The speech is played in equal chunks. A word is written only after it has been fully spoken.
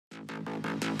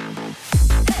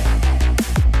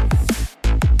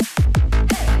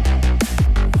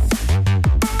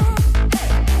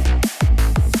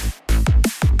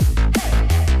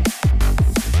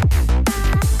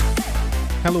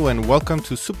Hello and welcome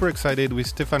to Super Excited with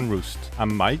Stefan Roost.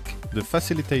 I'm Mike, the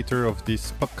facilitator of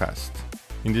this podcast.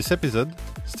 In this episode,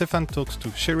 Stefan talks to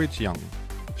Jiang.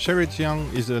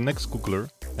 Jiang is an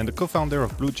ex-Googler and the co-founder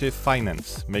of BlueJ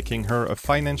Finance, making her a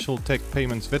financial tech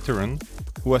payments veteran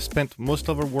who has spent most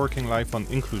of her working life on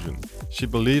inclusion. She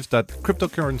believes that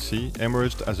cryptocurrency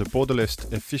emerged as a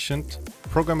borderless, efficient,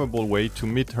 programmable way to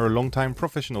meet her long-time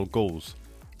professional goals.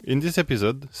 In this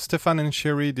episode, Stefan and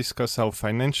Sherry discuss how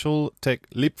financial tech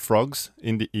leapfrogs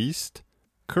in the East,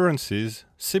 currencies,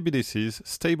 CBDCs,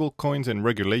 stable coins and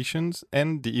regulations,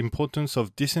 and the importance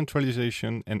of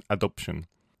decentralization and adoption.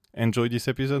 Enjoy this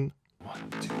episode.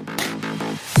 1, 2.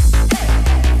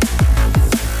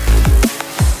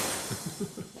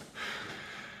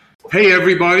 Hey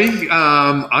everybody,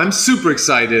 I'm super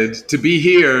excited to be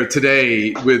here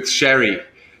today with Sherry.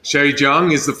 Sherry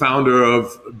Jiang is the founder of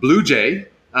BlueJ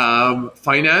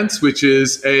Finance, which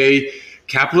is a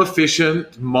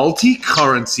capital-efficient,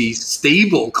 multi-currency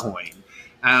stablecoin.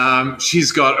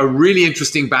 She's got a really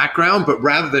interesting background, but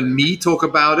rather than me talk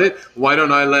about it, why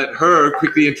don't I let her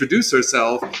quickly introduce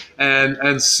herself?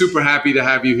 And super happy to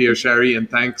have you here, Sherry, and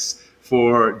thanks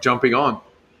for jumping on.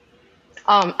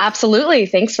 Absolutely.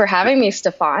 Thanks for having me,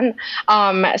 Stefan.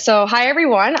 So hi,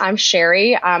 everyone. I'm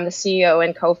Sherry. I'm the CEO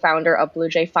and co-founder of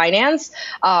BlueJ Finance,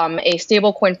 a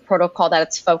stablecoin protocol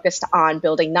that's focused on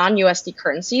building non-USD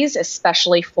currencies,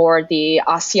 especially for the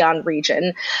ASEAN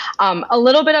region. A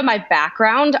little bit of my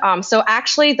background. So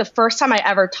actually, the first time I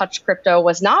ever touched crypto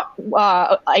was not,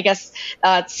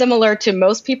 similar to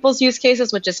most people's use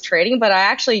cases, which is trading, but I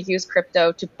actually used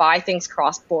crypto to buy things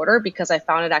cross-border because I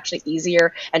found it actually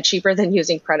easier and cheaper than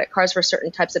using credit cards for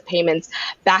certain types of payments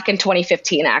back in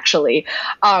 2015, actually.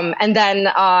 And then,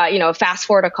 fast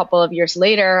forward a couple of years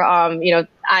later,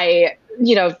 I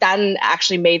then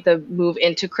actually made the move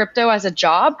into crypto as a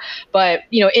job. But,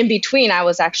 in between, I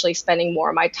was actually spending more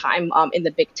of my time in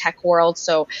the big tech world.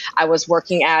 So I was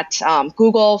working at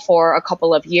Google for a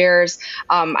couple of years.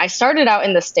 I started out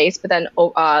in the States, but then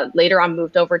later on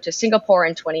moved over to Singapore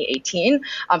in 2018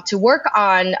 to work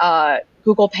on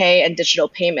Google Pay and digital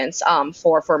payments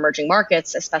for emerging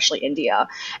markets, especially India.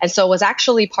 And so was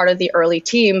actually part of the early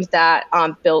team that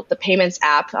built the payments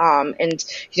app and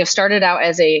started out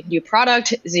as a new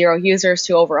product, 0 users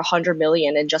to over 100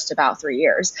 million in just about 3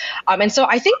 years. And so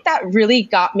I think that really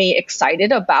got me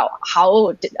excited about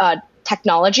how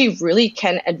technology really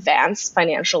can advance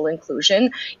financial inclusion,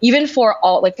 even for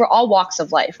all walks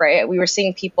of life, right? We were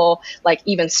seeing people like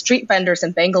even street vendors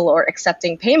in Bangalore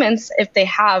accepting payments if they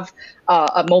have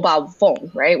a mobile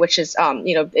phone, right? Which is,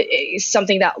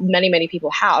 something that many people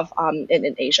have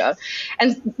in Asia.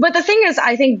 But the thing is,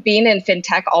 I think being in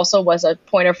fintech also was a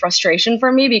point of frustration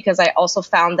for me because I also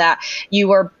found that you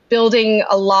were building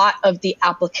a lot of the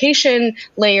application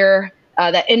layer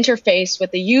that interface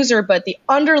with the user, but the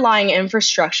underlying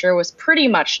infrastructure was pretty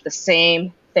much the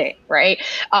same thing, right?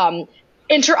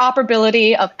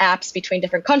 Interoperability of apps between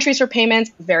different countries for payments,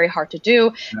 very hard to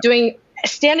do. Yeah. Doing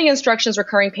standing instructions,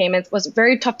 recurring payments was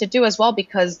very tough to do as well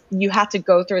because you had to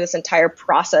go through this entire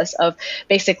process of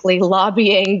basically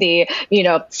lobbying the,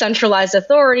 centralized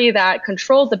authority that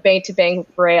controlled the bank-to-bank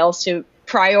rails to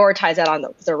prioritize that on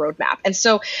the roadmap. And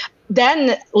so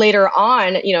then later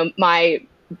on, my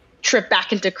trip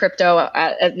back into crypto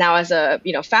now as a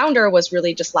founder was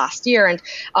really just last year,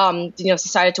 and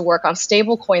decided to work on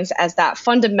stable coins as that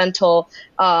fundamental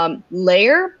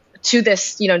layer to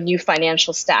this new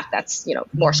financial stack that's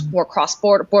more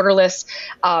borderless,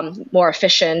 more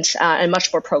efficient, and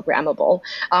much more programmable.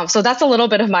 So that's a little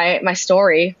bit of my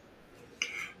story.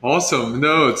 Awesome.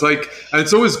 No,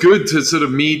 it's always good to sort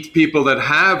of meet people that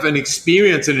have an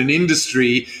experience in an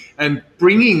industry and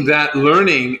bringing that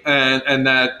learning and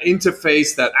that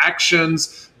interface, that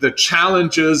actions, the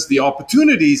challenges, the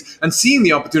opportunities, and seeing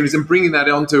the opportunities and bringing that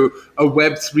onto a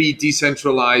Web3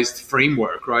 decentralized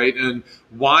framework, right? And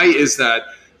why is that?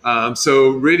 So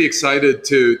really excited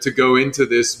to go into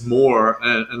this more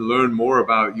and learn more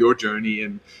about your journey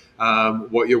and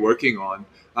what you're working on.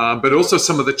 But also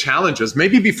some of the challenges.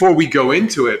 Maybe before we go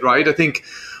into it, right? I think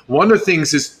one of the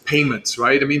things is payments,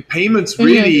 right? I mean, payments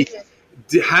really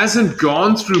hasn't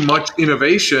gone through much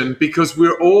innovation because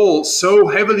we're all so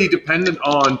heavily dependent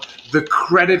on the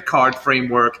credit card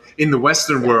framework in the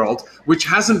Western world, which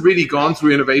hasn't really gone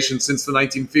through innovation since the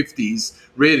 1950s,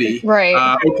 really. Right.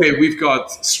 Okay, we've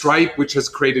got Stripe, which has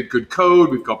created good code.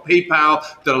 We've got PayPal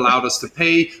that allowed us to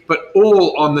pay, but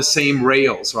all on the same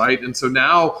rails, right? And so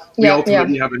now we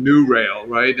ultimately have a new rail,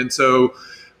 right? And so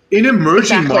In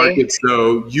emerging Exactly. markets,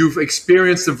 though, you've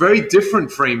experienced a very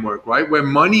different framework, right? Where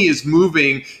money is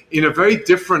moving in a very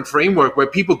different framework where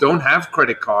people don't have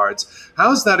credit cards.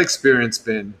 How's that experience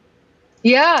been?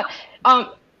 Yeah.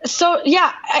 So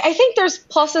yeah, I think there's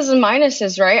pluses and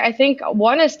minuses, right? I think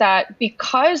one is that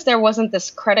because there wasn't this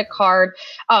credit card,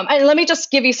 and let me just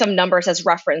give you some numbers as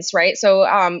reference, right? So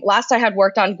last I had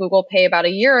worked on Google Pay about a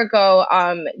year ago,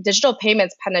 digital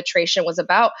payments penetration was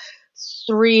about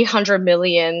 300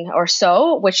 million or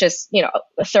so, which is,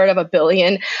 a third of a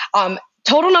billion.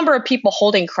 Total number of people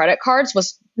holding credit cards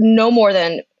was no more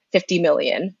than 50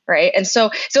 million, right? And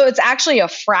so it's actually a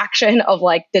fraction of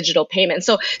like digital payments.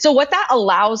 So what that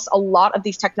allows a lot of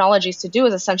these technologies to do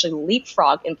is essentially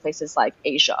leapfrog in places like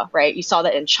Asia, right? You saw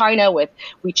that in China with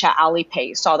WeChat Alipay,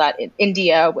 you saw that in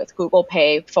India with Google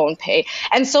Pay, Phone Pay.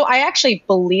 And so I actually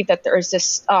believe that there is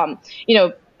this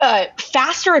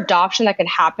faster adoption that can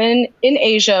happen in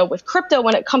Asia with crypto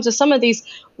when it comes to some of these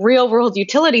real world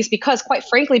utilities, because quite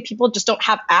frankly, people just don't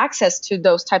have access to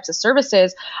those types of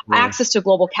services, access to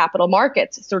global capital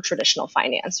markets through traditional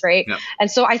finance, right? Yeah. And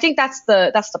so I think that's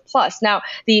the plus. Now,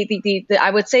 the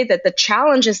I would say that the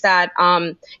challenge is that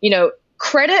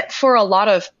credit for a lot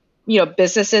of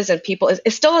businesses and people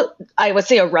is still, I would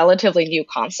say, a relatively new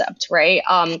concept, right?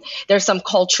 There's some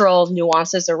cultural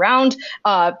nuances around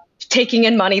taking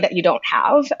in money that you don't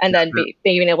have and then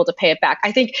being able to pay it back.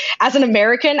 I think as an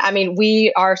American, I mean,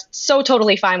 we are so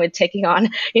totally fine with taking on,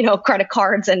 credit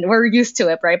cards, and we're used to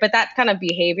it, right? But that kind of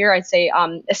behavior, I'd say,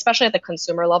 especially at the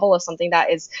consumer level, is something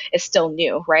that is still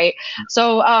new, right?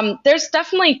 So there's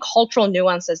definitely cultural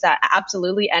nuances that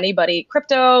absolutely anybody,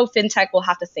 crypto, fintech, will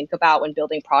have to think about when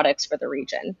building products for the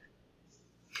region.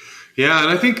 Yeah, and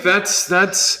I think that's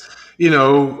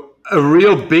a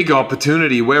real big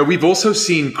opportunity where we've also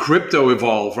seen crypto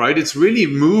evolve, right? It's really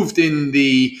moved in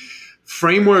the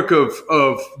framework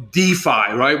of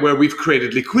DeFi, right? Where we've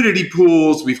created liquidity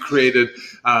pools, we've created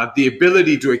the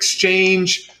ability to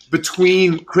exchange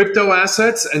between crypto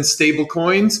assets and stable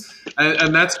coins.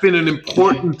 And that's been an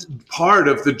important part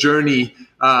of the journey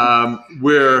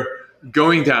we're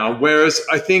going down. Whereas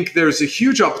I think there's a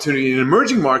huge opportunity in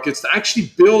emerging markets to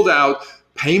actually build out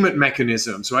payment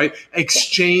mechanisms, right?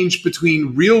 Exchange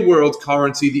between real world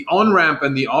currency, the on-ramp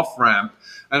and the off-ramp.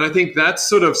 And I think that's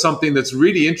sort of something that's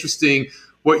really interesting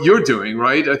what you're doing,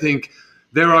 right? I think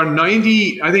there are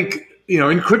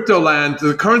in crypto land,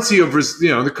 the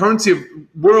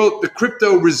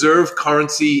crypto reserve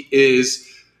currency is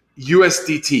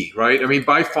USDT, right? I mean,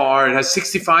 by far, it has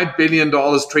 $65 billion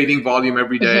trading volume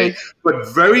every day, but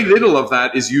very little of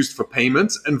that is used for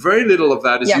payments, and very little of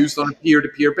that is used on a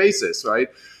peer-to-peer basis, right?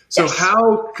 So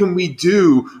how can we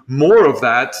do more of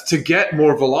that to get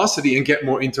more velocity and get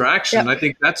more interaction? And I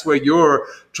think that's where you're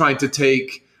trying to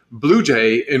take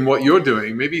BlueJay in what you're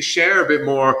doing. Maybe share a bit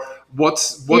more.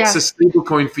 What's a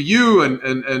stablecoin for you,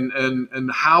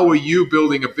 and how are you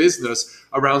building a business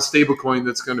around stablecoin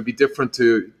that's going to be different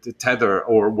to Tether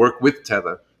or work with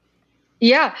Tether?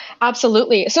 Yeah,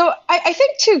 absolutely. So I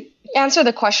think to answer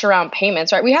the question around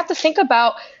payments, right, we have to think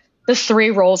about the three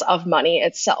roles of money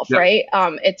itself, right?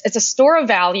 It's a store of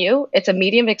value, it's a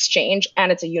medium of exchange,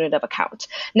 and it's a unit of account.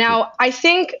 Now, I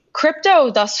think crypto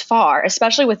thus far,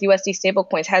 especially with USD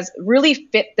stablecoins, has really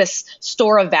fit this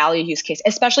store of value use case,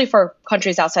 especially for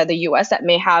countries outside the US that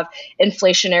may have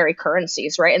inflationary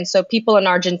currencies, right? And so people in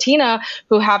Argentina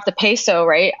who have the peso,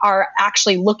 right, are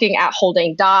actually looking at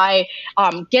holding DAI,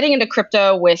 getting into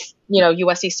crypto with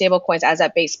USD stablecoins as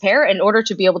that base pair in order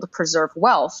to be able to preserve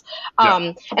wealth.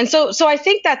 And so I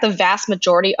think that the vast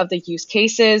majority of the use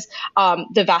cases,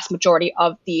 the vast majority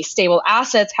of the stable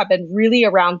assets have been really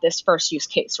around this first use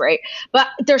case, right? But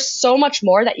there's so much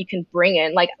more that you can bring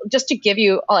in, like just to give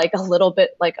you like a little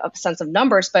bit like a sense of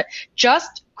numbers, but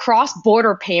just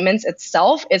cross-border payments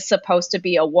itself is supposed to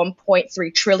be a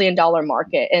 $1.3 trillion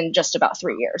market in just about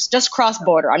 3 years. Just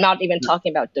cross-border. I'm not even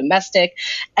talking about domestic,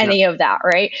 any of that,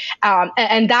 right?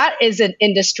 And that is an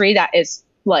industry that is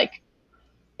like,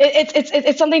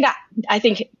 it's something that I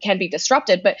think can be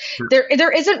disrupted, but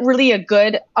there isn't really a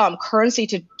good currency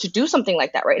to do something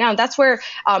like that right now. And that's where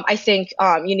I think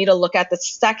you need to look at the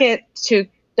second to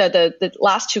the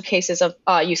last two cases of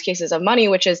use cases of money,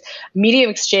 which is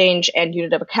medium exchange and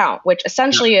unit of account, which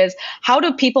essentially is how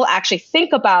do people actually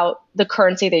think about the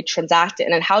currency they transact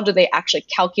in, and how do they actually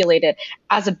calculate it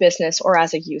as a business or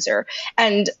as a user.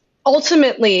 And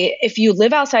ultimately, if you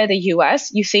live outside the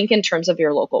US, you think in terms of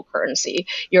your local currency.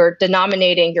 You're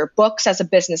denominating your books as a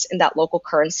business in that local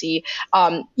currency.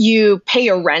 You pay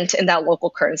your rent in that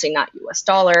local currency, not US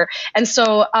dollar. And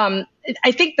so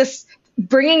I think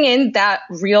bringing in that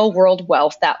real world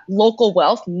wealth, that local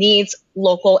wealth needs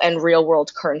local and real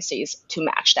world currencies to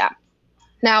match that.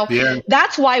 Now,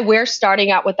 that's why we're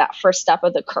starting out with that first step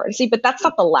of the currency, but that's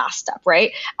not the last step,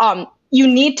 right? You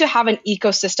need to have an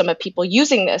ecosystem of people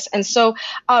using this. And so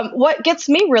what gets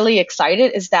me really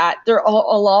excited is that there are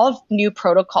a lot of new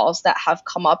protocols that have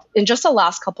come up in just the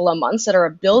last couple of months that are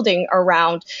building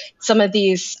around some of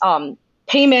these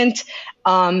payment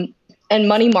and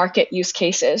money market use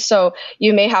cases. So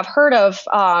you may have heard of,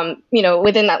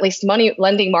 within at least money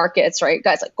lending markets, right?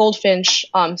 Guys like Goldfinch,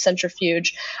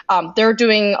 Centrifuge, they're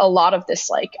doing a lot of this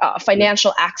like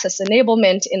financial access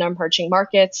enablement in emerging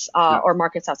markets or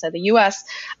markets outside the US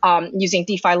using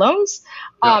DeFi loans.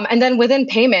 And then within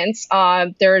payments,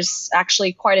 there's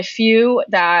actually quite a few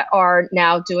that are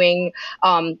now doing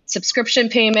subscription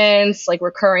payments, like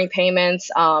recurring payments,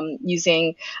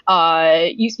 using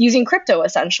crypto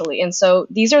essentially. And so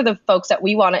these are the folks that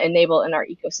we want to enable in our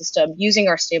ecosystem using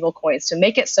our stable coins to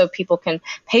make it so people can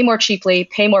pay more cheaply,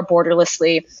 pay more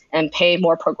borderlessly, and pay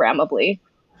more programmably.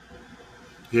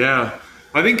 Yeah,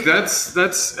 I think that's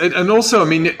and also, I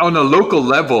mean, on a local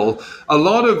level, a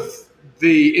lot of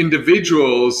the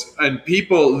individuals and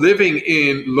people living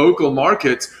in local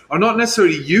markets are not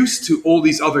necessarily used to all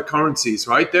these other currencies,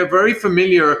 right? They're very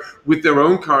familiar with their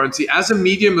own currency as a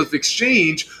medium of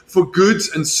exchange for goods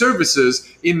and services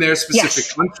in their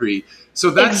specific country.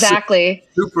 So that's exactly a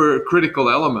super critical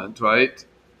element, right?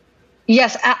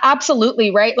 Yes,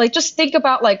 absolutely. Right. Like just think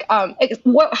about like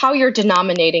how you're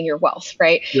denominating your wealth.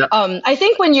 Right. Yeah. I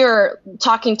think when you're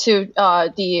talking to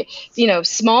the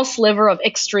small sliver of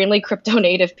extremely crypto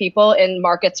native people in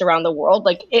markets around the world,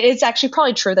 like it's actually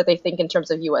probably true that they think in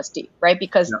terms of USD. Right.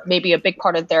 Because maybe a big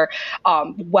part of their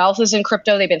wealth is in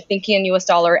crypto. They've been thinking in US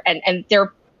dollar and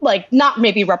they're like not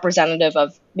maybe representative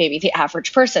of maybe the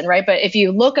average person, right? But if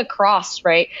you look across,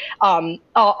 right,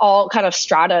 all kind of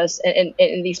stratas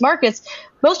in these markets,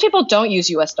 most people don't use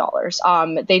US dollars.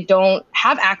 They don't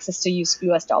have access to use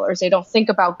US dollars. They don't think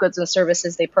about goods and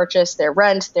services they purchase, their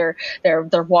rent, their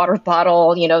water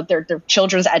bottle, their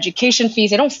children's education fees.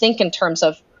 They don't think in terms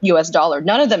of US dollar.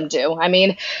 None of them do. I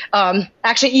mean,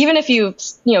 actually, even if you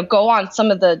go on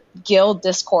some of the guild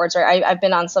discords, right? I've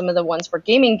been on some of the ones for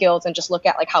gaming guilds and just look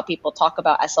at like how people talk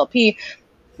about SLP.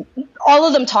 All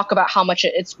of them talk about how much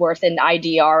it's worth in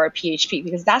IDR or PHP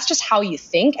because that's just how you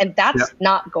think, and that's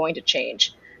not going to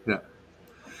change.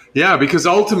 Yeah, because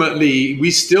ultimately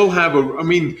we still have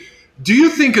do you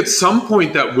think at some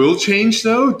point that will change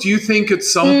though? Do you think at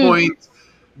some point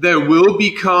there will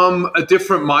become a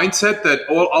different mindset that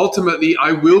ultimately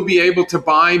I will be able to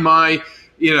buy my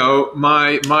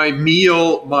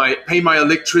meal, pay my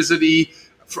electricity,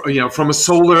 from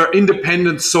a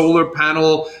independent solar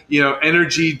panel,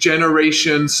 energy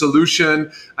generation solution,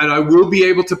 and I will be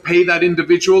able to pay that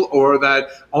individual or that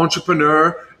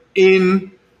entrepreneur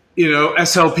in,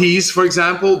 SLPs, for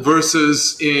example,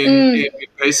 versus in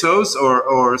pesos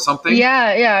or something?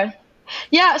 Yeah.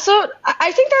 So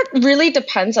I think that really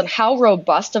depends on how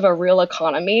robust of a real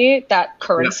economy that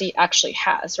currency actually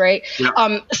has, right?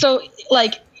 Yeah. So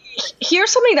like, here's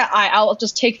something that I'll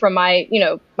just take from my,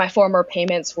 my former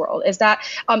payments world is that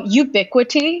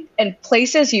ubiquity and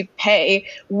places you pay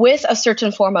with a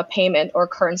certain form of payment or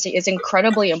currency is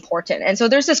incredibly important. And so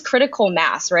there's this critical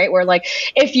mass, right? Where like,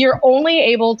 if you're only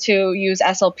able to use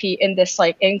SLP in this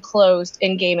like enclosed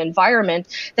in-game environment,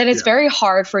 then it's very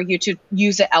hard for you to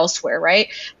use it elsewhere, right?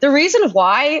 The reason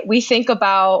why we think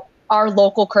about our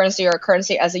local currency or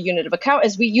currency as a unit of account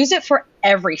is we use it for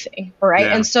everything, right?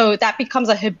 Yeah. And so that becomes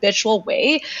a habitual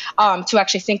way to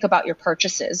actually think about your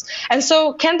purchases. And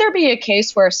so can there be a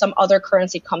case where some other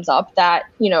currency comes up that,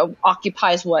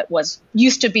 occupies what was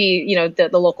used to be, the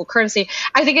local currency?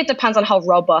 I think it depends on how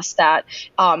robust that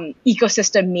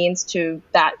ecosystem means to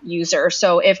that user.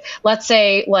 So if, let's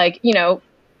say, like,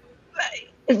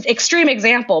 extreme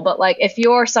example, but like if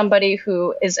you're somebody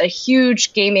who is a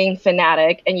huge gaming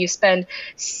fanatic and you spend,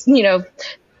 the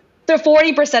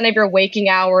 40% of your waking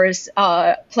hours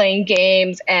playing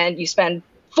games and you spend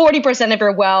 40% of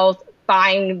your wealth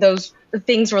buying those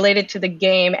things related to the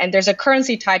game and there's a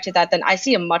currency tied to that, then I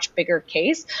see a much bigger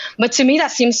case. But to me,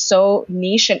 that seems so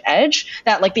niche and edge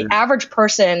that like the average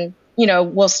person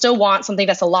will still want something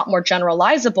that's a lot more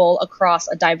generalizable across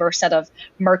a diverse set of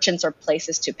merchants or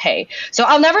places to pay. So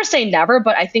I'll never say never,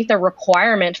 but I think the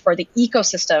requirement for the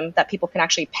ecosystem that people can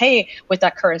actually pay with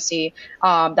that currency,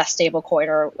 that stable coin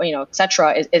or, et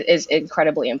cetera, is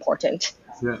incredibly important.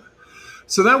 Yeah.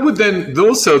 So that would then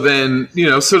also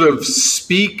sort of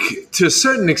speak to a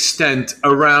certain extent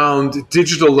around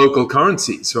digital local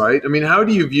currencies, right? I mean, how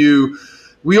do you view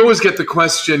we always get the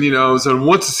question, so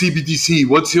what's a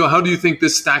CBDC? How do you think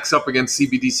this stacks up against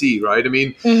CBDC, right? I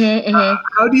mean,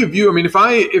 how do you view? I mean,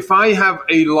 if I have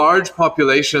a large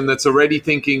population that's already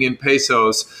thinking in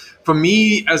pesos, for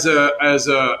me as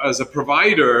a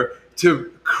provider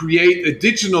to create a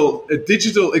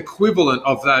digital equivalent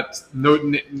of that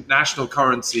national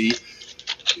currency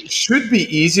should be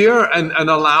easier and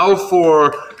allow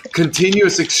for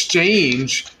continuous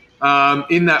exchange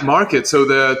in that market. So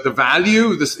the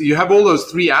value, you have all those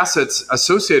three assets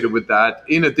associated with that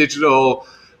in a digital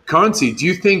currency. Do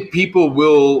you think people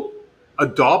will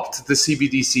adopt the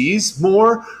CBDCs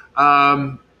more?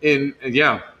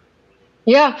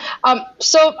 Yeah.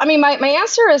 So, I mean, my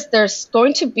answer is there's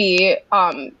going to be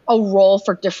a role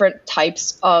for different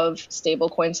types of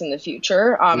stablecoins in the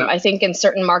future. I think in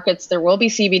certain markets, there will be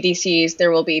CBDCs,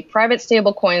 there will be private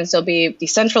stablecoins, there'll be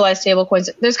decentralized stablecoins.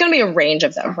 There's going to be a range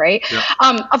of them, right?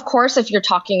 Yeah. Of course, if you're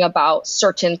talking about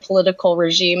certain political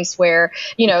regimes where,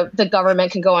 the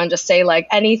government can go and just say like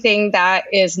anything that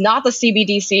is not the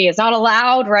CBDC is not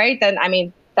allowed, right? Then, I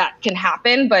mean, that can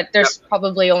happen, but there's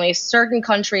probably only certain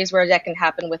countries where that can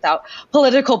happen without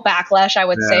political backlash, I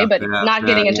would say, but not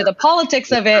getting into the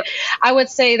politics of it. I would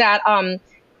say that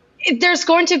there's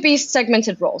going to be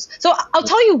segmented roles. So I'll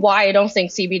tell you why I don't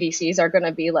think CBDCs are going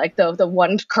to be like the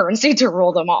one currency to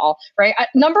rule them all, right?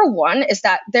 Number one is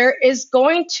that there is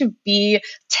going to be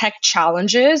tech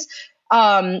challenges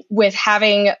with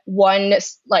having one,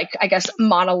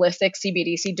 monolithic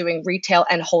CBDC doing retail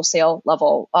and wholesale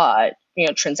level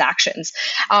transactions.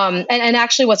 And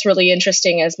actually what's really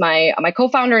interesting is my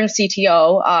co-founder and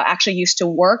CTO actually used to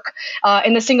work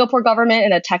in the Singapore government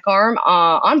in a tech arm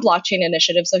on blockchain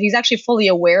initiatives. So he's actually fully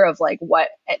aware of like what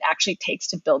it actually takes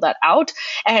to build that out.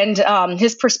 And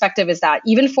his perspective is that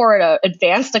even for an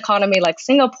advanced economy like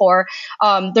Singapore,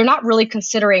 they're not really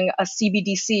considering a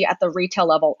CBDC at the retail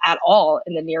level at all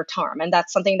in the near term. And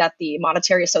that's something that the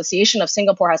Monetary Association of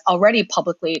Singapore has already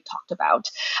publicly talked about.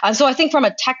 So I think from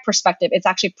a tech perspective, it's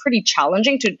actually pretty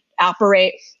challenging to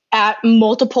operate at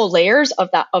multiple layers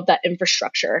of that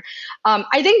infrastructure.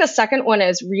 I think the second one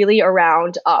is really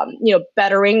around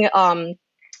bettering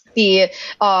the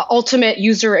ultimate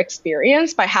user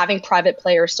experience by having private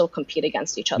players still compete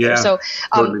against each other. So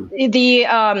totally.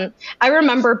 I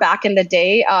remember back in the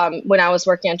day when I was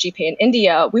working on GPay in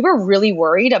India, we were really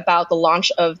worried about the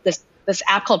launch of this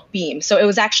app called Beam. So it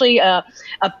was actually a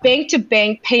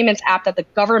bank-to-bank payments app that the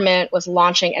government was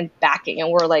launching and backing. And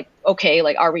we're like, okay,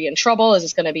 like, are we in trouble? Is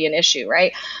this going to be an issue,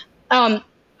 right?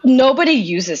 Nobody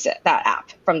uses that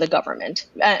app from the government.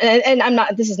 And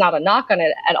this is not a knock on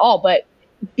it at all, but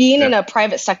being in a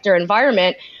private sector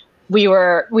environment, we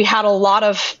had a lot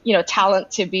of,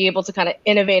 talent to be able to kind of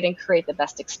innovate and create the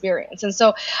best experience. And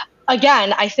so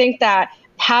again, I think that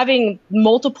having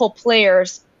multiple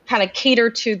players kind of cater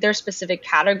to their specific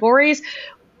categories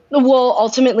will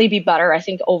ultimately be better, I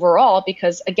think, overall,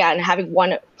 because again, having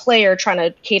one player trying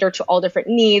to cater to all different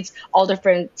needs, all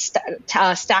different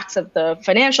stacks of the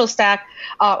financial stack,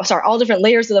 all different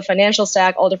layers of the financial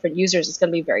stack, all different users is going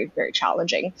to be very, very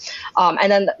challenging.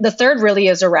 And then the third really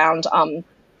is around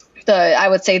I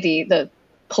would say the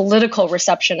political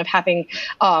reception of having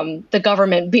the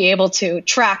government be able to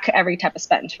track every type of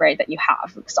spend, right, that you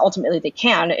have, because ultimately they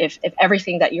can if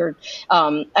everything that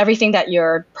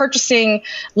you're purchasing,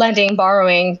 lending,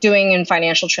 borrowing, doing in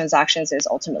financial transactions is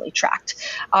ultimately tracked.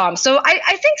 So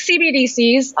I think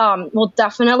CBDCs will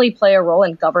definitely play a role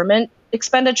in government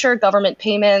expenditure, government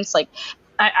payments, like.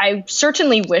 I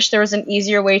certainly wish there was an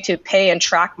easier way to pay and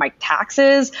track my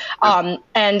taxes.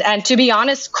 And to be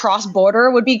honest, cross-border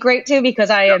would be great too,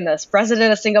 because I am the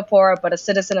resident of Singapore, but a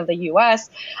citizen of the US,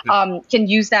 can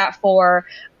use that for,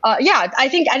 I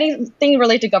think anything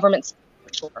related to government.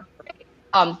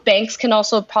 Banks can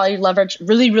also probably leverage,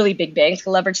 really, really big banks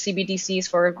can leverage CBDCs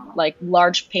for like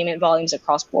large payment volumes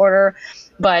across border.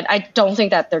 But I don't think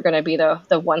that they're going to be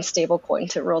the one stable coin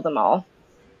to rule them all.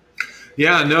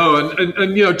 Yeah, no,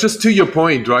 and just to your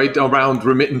point, right, around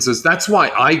remittances, that's why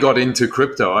I got into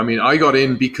crypto. I mean, I got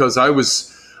in because I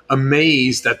was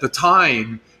amazed at the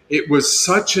time. It was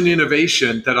such an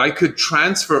innovation that I could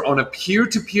transfer on a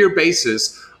peer-to-peer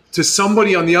basis to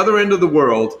somebody on the other end of the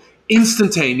world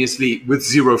instantaneously with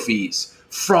zero fees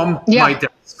from my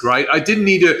desk, right? I didn't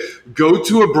need to go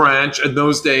to a branch in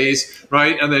those days,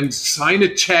 right? And then sign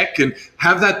a check and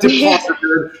have that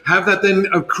deposited, have that then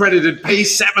accredited, pay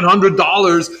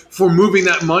 $700 for moving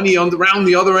that money around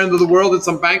the other end of the world in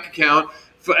some bank account.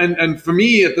 And for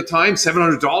me at the time,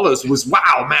 $700 was,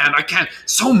 wow, man, I can't,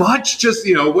 so much, just,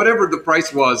 whatever the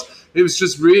price was. It was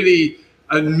just really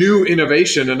a new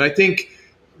innovation. And I think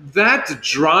that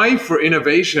drive for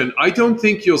innovation, I don't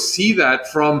think you'll see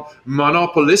that from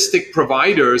monopolistic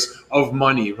providers of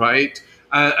money, right?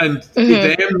 And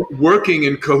them working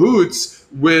in cahoots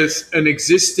with an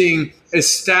existing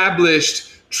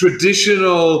established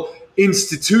traditional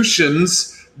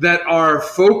institutions that are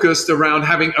focused around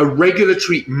having a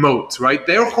regulatory moat, right?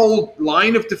 Their whole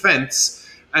line of defense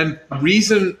and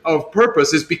reason of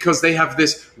purpose is because they have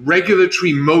this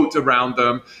regulatory moat around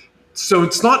them. So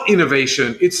it's not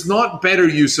innovation, it's not better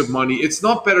use of money, it's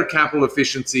not better capital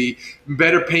efficiency,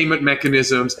 better payment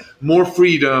mechanisms, more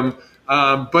freedom,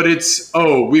 but it's,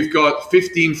 we've got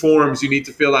 15 forms you need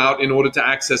to fill out in order to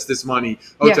access this money.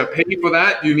 To pay for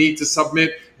that, you need to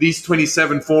submit these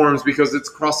 27 forms because it's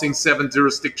crossing 7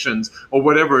 jurisdictions or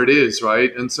whatever it is,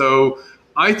 right? And so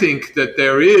I think that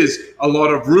there is a lot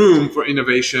of room for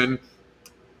innovation.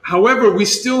 However, we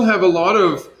still have a lot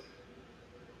of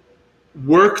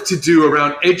work to do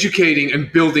around educating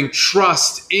and building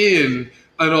trust in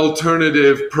an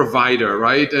alternative provider,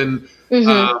 right? And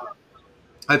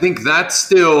I think that's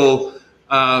still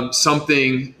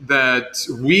something that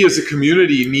we as a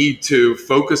community need to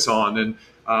focus on, and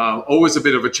always a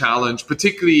bit of a challenge,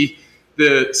 particularly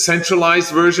the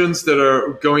centralized versions that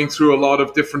are going through a lot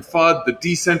of different FUD, the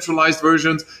decentralized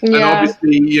versions, and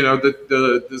obviously,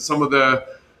 the some of the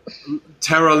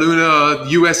Terra Luna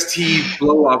UST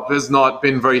blow up has not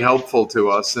been very helpful to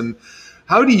us. And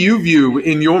how do you view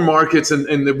in your markets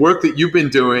and the work that you've been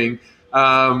doing,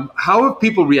 how have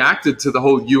people reacted to the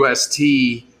whole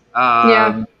UST,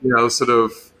 sort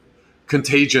of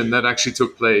contagion that actually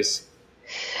took place?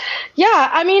 Yeah,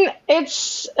 I mean,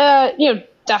 it's,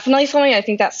 definitely something I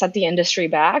think that set the industry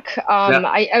back.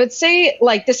 I would say,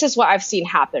 like, this is what I've seen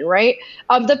happen, right?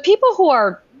 The people who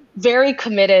are very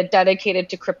committed, dedicated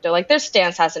to crypto, like their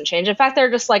stance hasn't changed. In fact,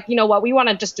 they're just like, you know what, we want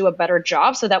to just do a better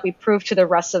job so that we prove to the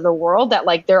rest of the world that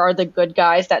like there are the good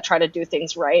guys that try to do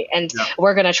things right. And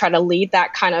we're going to try to lead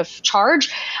that kind of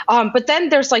charge. But then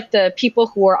there's like the people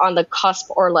who are on the cusp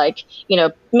or like,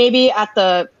 maybe at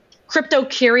the crypto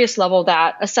curious level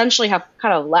that essentially have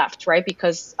kind of left, right?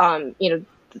 Because,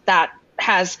 that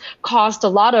has caused a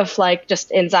lot of like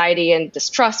just anxiety and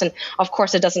distrust. And of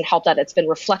course, it doesn't help that it's been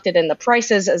reflected in the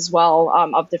prices as well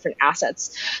of different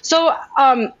assets. So,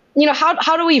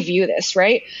 how do we view this,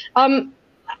 right?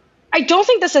 I don't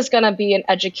think this is going to be an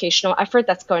educational effort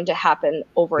that's going to happen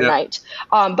overnight.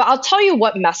 But I'll tell you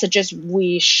what messages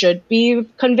we should be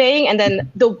conveying, and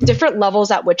then the different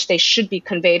levels at which they should be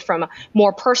conveyed, from a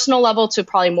more personal level to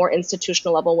probably more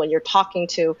institutional level when you're talking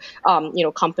to,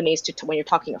 companies to when you're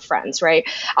talking to friends, right?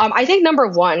 I think number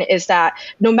one is that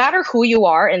no matter who you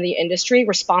are in the industry,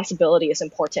 responsibility is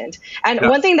important. And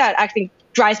one thing that I think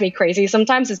drives me crazy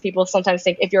sometimes is people sometimes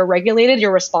think if you're regulated,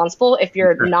 you're responsible. If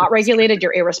you're not regulated,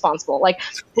 you're irresponsible. Like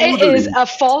it is a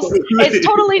false, it's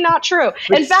totally not true.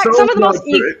 In fact, some of the most,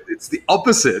 it's the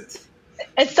opposite.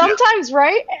 It's sometimes,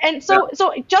 right? And so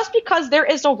just because there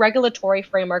is no regulatory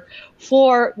framework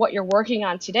for what you're working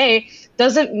on today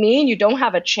doesn't mean you don't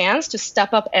have a chance to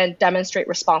step up and demonstrate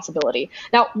responsibility.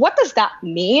 Now, what does that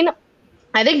mean?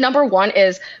 I think number one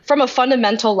is from a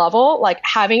fundamental level, like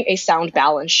having a sound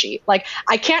balance sheet. Like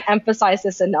I can't emphasize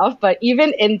this enough, but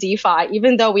even in DeFi,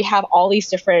 even though we have all these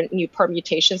different new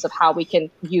permutations of how we can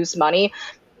use money,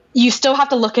 you still have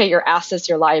to look at your assets,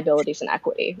 your liabilities, and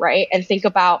equity, right? And think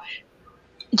about,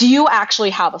 do you actually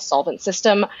have a solvent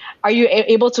system? Are you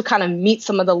able to kind of meet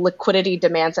some of the liquidity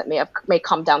demands that may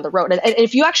come down the road? And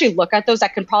if you actually look at those,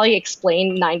 that can probably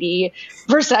explain 90%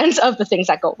 of the things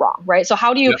that go wrong, right? So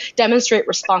how do you demonstrate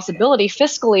responsibility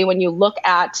fiscally when you look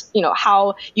at,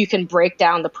 how you can break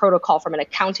down the protocol from an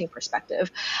accounting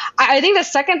perspective? I think the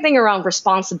second thing around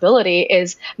responsibility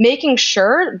is making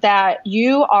sure that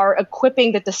you are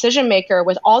equipping the decision maker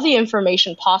with all the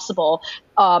information possible,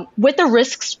 with the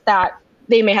risks that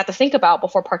they may have to think about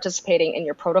before participating in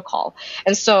your protocol.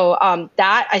 And so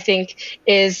that, I think,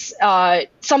 is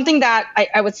something that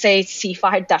I would say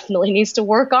CeFi definitely needs to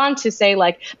work on, to say,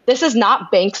 like, this is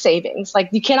not bank savings. Like,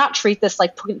 you cannot treat this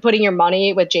like putting your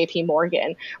money with JP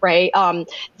Morgan, right?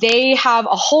 They have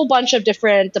a whole bunch of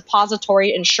different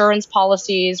depository insurance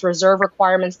policies, reserve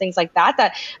requirements, things like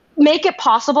that make it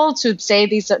possible to say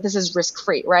this is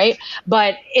risk-free, right?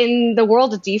 But in the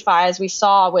world of DeFi, as we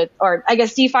saw or I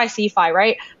guess DeFi, CeFi,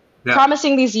 right?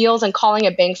 Promising these yields and calling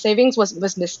it bank savings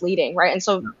was misleading, right? And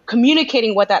so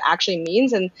communicating what that actually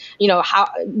means, and how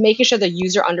making sure the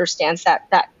user understands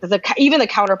that even the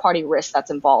counterparty risk that's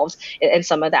involved in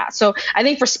some of that. So I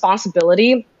think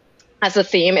responsibility as a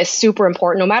theme is super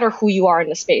important, no matter who you are in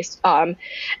the space. And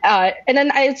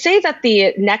then I'd say that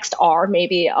the next R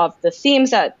maybe of the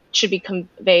themes that should be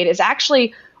conveyed is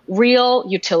actually real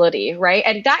utility, right?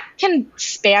 And that can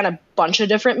span a bunch of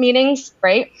different meanings,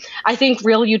 right? I think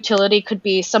real utility could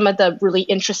be some of the really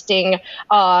interesting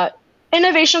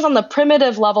innovations on the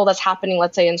primitive level that's happening,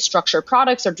 let's say, in structured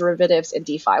products or derivatives in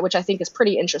DeFi, which I think is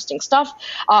pretty interesting stuff.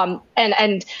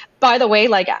 And by the way,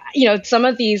 like, some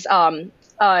of these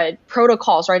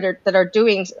protocols, right, that are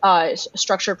doing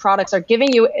structured products are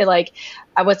giving you, like,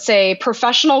 I would say,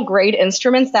 professional grade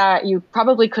instruments that you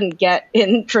probably couldn't get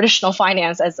in traditional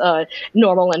finance as a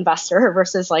normal investor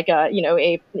versus like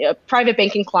a private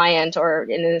banking client or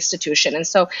in an institution. And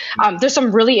so there's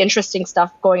some really interesting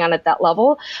stuff going on at that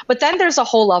level. But then there's a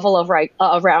whole level of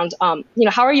around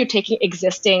how are you taking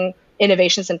existing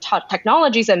innovations and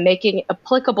technologies and making it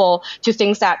applicable to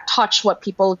things that touch what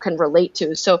people can relate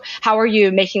to. So how are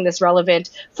you making this relevant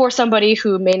for somebody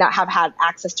who may not have had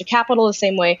access to capital the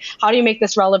same way? How do you make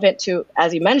this relevant to,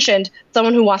 as you mentioned,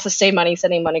 someone who wants to save money,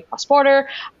 sending money cross-border?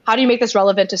 How do you make this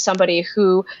relevant to somebody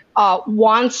who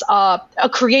wants a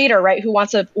creator, right, who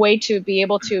wants a way to be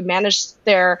able to manage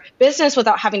their business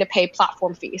without having to pay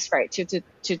platform fees, right,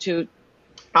 to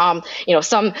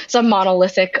some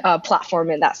monolithic platform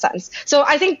in that sense. So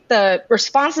I think the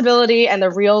responsibility and the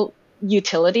real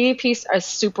utility piece is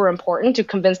super important to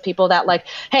convince people that, like,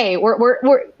 hey, we're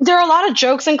there are a lot of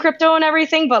jokes in crypto and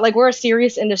everything, but like, we're a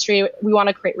serious industry. We want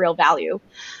to create real value.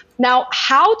 Now,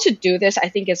 how to do this, I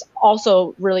think, is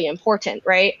also really important,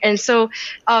 right? And so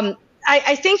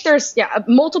I think there's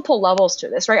multiple levels to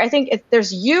this, right? I think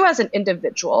there's you as an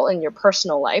individual in your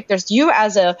personal life. There's you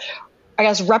as a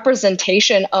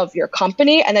representation of your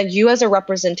company, and then you as a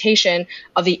representation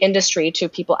of the industry to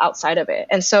people outside of it.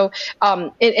 And so,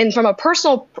 and from a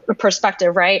personal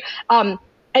perspective, right,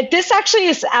 this actually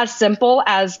is as simple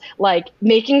as like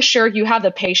making sure you have the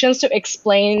patience to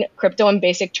explain crypto in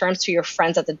basic terms to your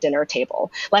friends at the dinner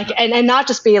table, like, and not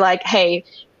just be like, hey,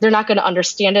 they're not going to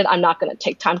understand it, I'm not going to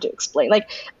take time to explain. Like,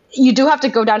 you do have to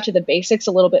go down to the basics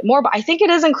a little bit more, but I think it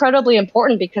is incredibly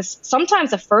important because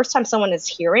sometimes the first time someone is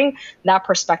hearing that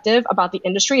perspective about the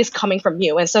industry is coming from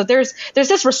you. And so there's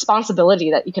this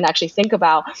responsibility that you can actually think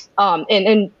about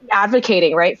in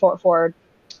advocating, right, for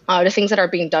the things that are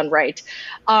being done right.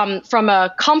 From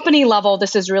a company level,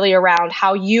 this is really around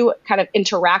how you kind of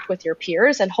interact with your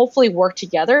peers and hopefully work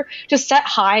together to set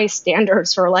high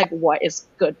standards for like what is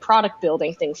good product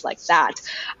building, things like that.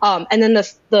 And then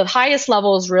the highest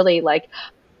level is really like,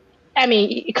 I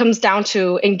mean, it comes down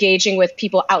to engaging with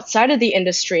people outside of the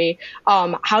industry.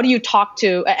 How do you talk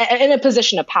to in a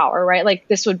position of power, right? Like,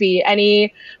 this would be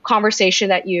any conversation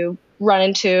that you run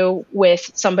into with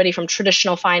somebody from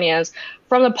traditional finance,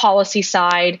 from the policy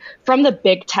side, from the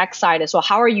big tech side as well.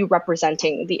 How are you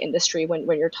representing the industry when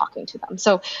you're talking to them?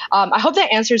 So I hope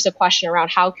that answers the question around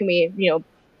how can we,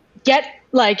 get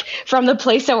like from the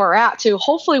place that we're at to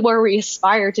hopefully where we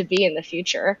aspire to be in the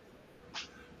future.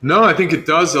 No, I think it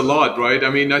does a lot, right?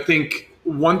 I mean, I think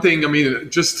one thing,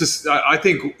 I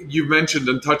think you mentioned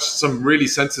and touched some really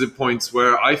sensitive points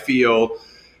where I feel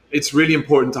it's really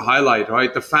important to highlight,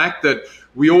 right? The fact that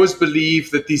we always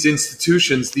believe that these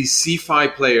institutions, these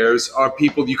CeFi players, are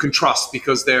people you can trust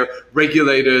because they're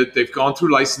regulated, they've gone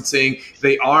through licensing,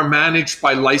 they are managed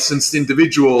by licensed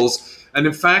individuals. And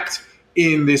in fact,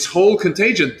 in this whole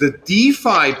contagion, the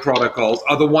DeFi protocols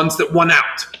are the ones that won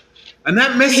out. And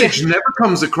that message never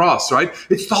comes across, right?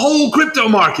 It's the whole crypto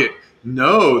market.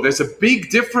 No, there's a big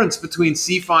difference between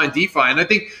CeFi and DeFi. And I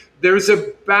think there's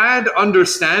a bad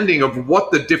understanding of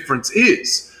what the difference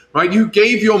is, right? You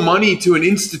gave your money to an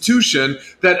institution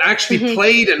that actually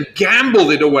played and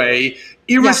gambled it away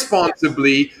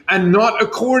irresponsibly and not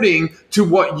according to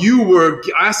what you were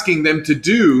asking them to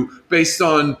do based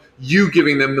on you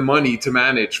giving them the money to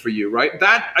manage for you, right?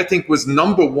 That, I think, was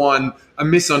number one, a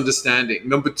misunderstanding.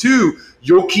 Number two,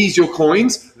 your keys, your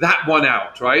coins, that won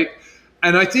out, right?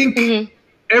 And I think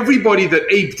everybody that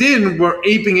aped in were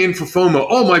aping in for FOMO.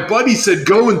 Oh, my buddy said,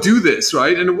 go and do this,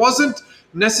 right? And it wasn't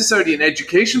necessarily an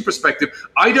education perspective.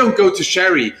 I don't go to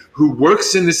Sherry, who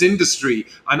works in this industry,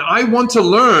 and I want to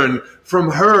learn from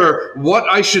her what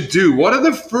I should do. What are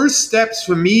the first steps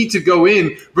for me to go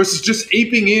in versus just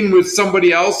aping in with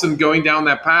somebody else and going down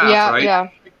that path, right? Yeah.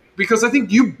 Because I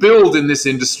think you build in this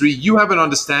industry, you have an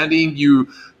understanding, you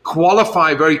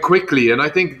qualify very quickly. And I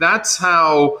think that's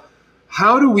how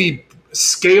do we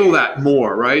scale that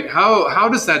more, right? How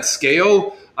does that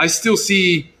scale? I still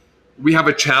see we have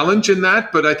a challenge in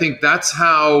that, but I think that's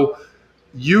how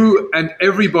you and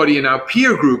everybody in our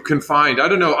peer group can find. I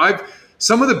don't know.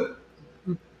 Some of the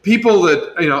people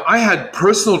that, I had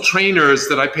personal trainers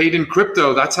that I paid in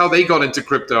crypto. That's how they got into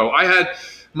crypto. I had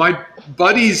My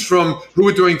buddies who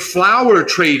were doing flower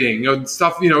trading and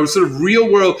stuff, sort of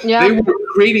real world, they were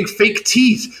creating fake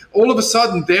teeth. All of a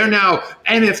sudden, they're now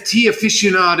NFT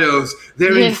aficionados.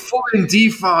 They're in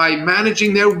DeFi,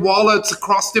 managing their wallets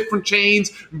across different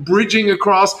chains, bridging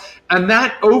across, and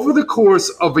that over the course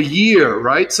of a year,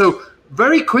 right? So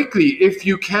very quickly, if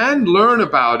you can learn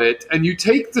about it and you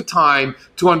take the time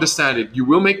to understand it, you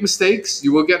will make mistakes,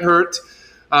 you will get hurt.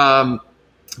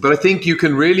 But I think you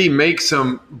can really make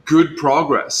some good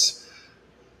progress.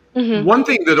 Mm-hmm. One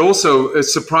thing that also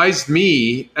surprised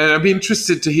me, and I'd be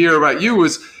interested to hear about you,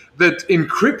 was that in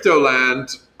crypto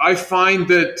land, I find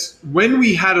that when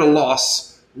we had a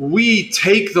loss, we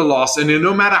take the loss, and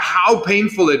no matter how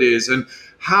painful it is and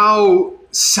how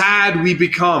sad we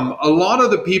become, a lot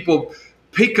of the people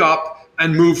pick up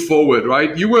and move forward,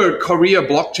 right? You were at Korea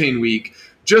Blockchain Week,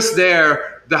 just there,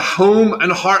 the home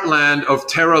and heartland of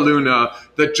Terra Luna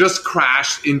that just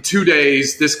crashed in 2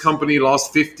 days. This company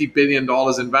lost $50 billion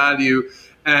in value,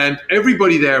 and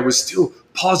everybody there was still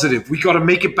positive. We got to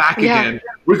make it back again.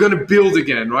 We're going to build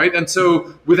again, right? And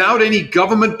so without any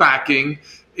government backing,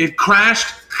 it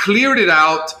crashed, cleared it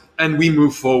out, and we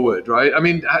move forward, right? I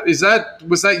mean, how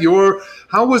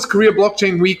was Korea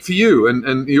Blockchain Week for you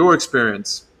and your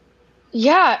experience?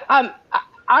 Yeah,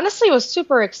 honestly, it was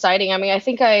super exciting. I mean, I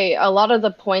think a lot of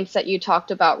the points that you talked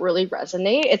about really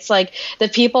resonate. It's like the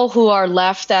people who are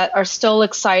left that are still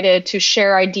excited to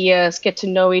share ideas, get to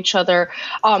know each other,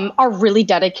 are really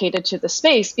dedicated to the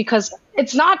space, because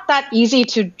it's not that easy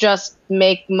to just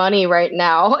make money right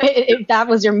now. That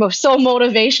was your sole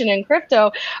motivation in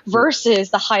crypto versus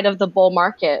the height of the bull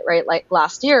market, right? Like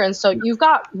last year. And so you've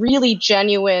got really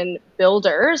genuine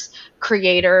builders,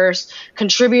 creators,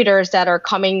 contributors that are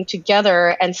coming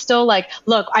together and still like,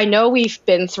 look, I know we've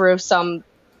been through some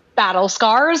battle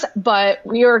scars, but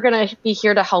we are going to be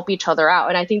here to help each other out.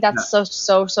 And I think that's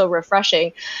so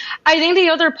refreshing. I think the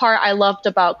other part I loved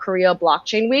about Korea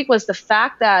Blockchain Week was the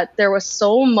fact that there was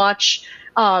so much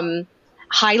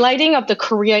highlighting of the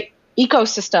Korea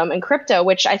ecosystem in crypto,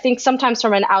 which I think sometimes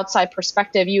from an outside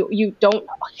perspective, you don't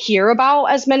hear about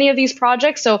as many of these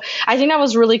projects. So I think that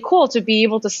was really cool to be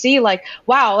able to see like,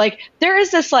 wow, like there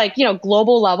is this like,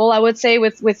 global level, I would say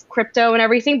with crypto and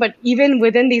everything, but even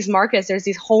within these markets, there's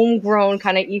these homegrown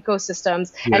kind of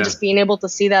ecosystems and just being able to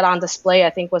see that on display, I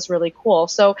think was really cool.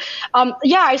 So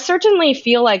I certainly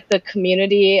feel like the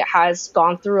community has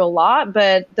gone through a lot,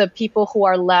 but the people who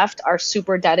are left are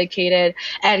super dedicated.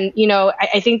 And,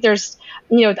 I think there's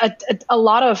a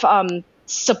lot of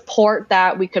support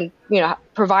that we can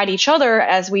provide each other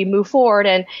as we move forward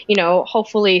and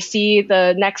hopefully see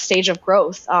the next stage of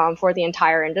growth for the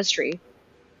entire industry.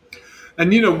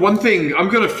 And one thing, I'm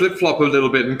going to flip-flop a little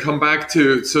bit and come back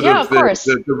to sort of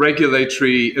the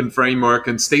regulatory and framework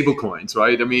and stablecoins,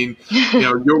 right? I mean,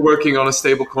 you're working on a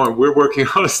stablecoin, we're working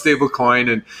on a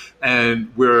stablecoin,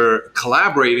 and we're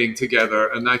collaborating together.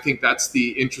 And I think that's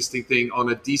the interesting thing on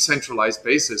a decentralized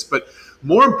basis. But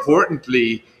more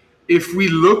importantly, if we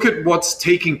look at what's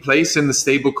taking place in the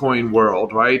stablecoin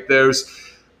world, right, there's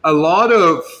a lot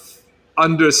of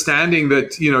understanding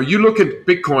that, you look at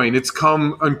Bitcoin, it's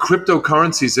come on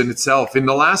cryptocurrencies in itself. In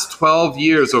the last 12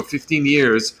 years or 15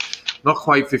 years, not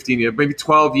quite 15 years, maybe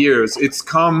 12 years, it's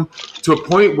come to a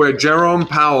point where Jerome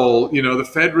Powell, the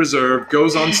Fed Reserve,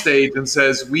 goes on stage and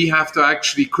says, we have to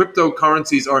actually,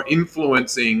 cryptocurrencies are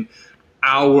influencing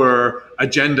our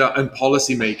agenda and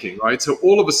policy making, right? So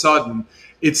all of a sudden,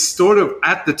 it's sort of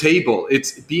at the table.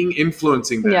 It's being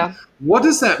influencing them. Yeah. What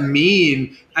does that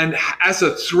mean? And as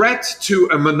a threat to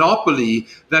a monopoly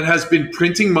that has been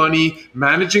printing money,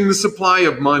 managing the supply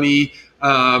of money,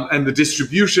 and the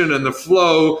distribution and the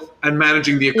flow, and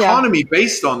managing the economy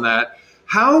based on that,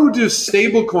 how do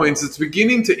stablecoins that's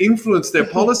beginning to influence their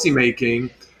policy making,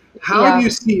 how do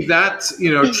you see that,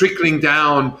 trickling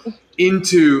down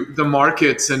into the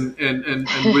markets and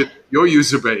with your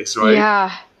user base, right?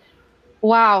 Yeah.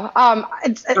 Wow.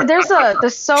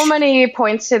 There's so many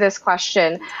points to this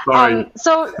question. Sorry.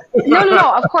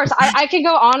 No, of course I could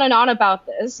go on and on about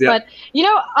this, but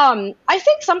I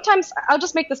think sometimes I'll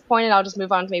just make this point and I'll just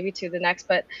move on maybe to the next,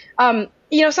 but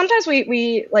sometimes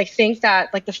we like think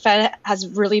that like the Fed has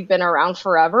really been around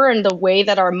forever and the way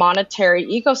that our monetary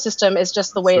ecosystem is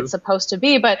just the way it's supposed to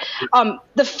be. But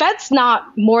the Fed's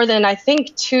not more than, I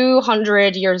think,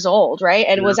 200 years old, right?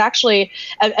 And was actually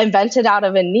invented out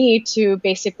of a need to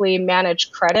basically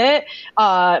manage credit,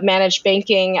 manage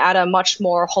banking at a much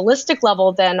more holistic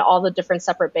level than all the different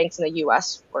separate banks in the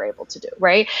US were able to do,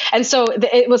 right? And so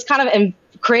it was kind of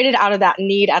created out of that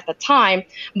need at the time.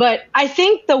 But I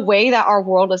think the way that our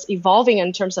world is evolving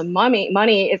in terms of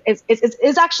money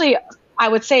is actually, I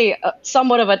would say,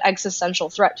 somewhat of an existential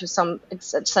threat to some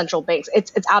central banks.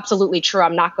 It's absolutely true.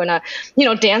 I'm not going to,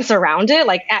 dance around it.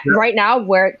 Like right now,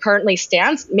 where it currently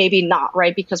stands, maybe not,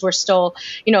 right? Because we're still,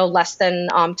 less than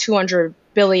 200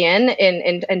 billion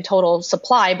in total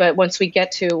supply. But once we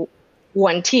get to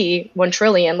 1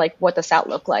 trillion, like what does that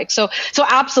look like? So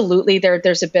absolutely,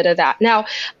 there's a bit of that. Now,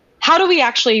 how do we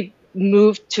actually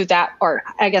move to that, or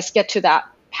I guess get to that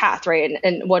path, right?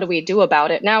 And what do we do about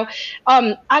it? Now,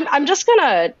 I'm just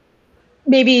gonna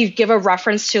maybe give a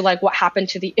reference to like what happened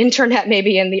to the internet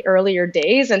maybe in the earlier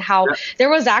days, and how there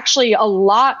was actually a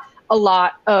lot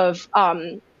of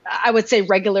I would say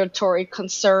regulatory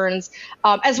concerns,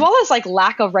 as well as like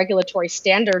lack of regulatory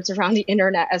standards around the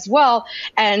internet as well.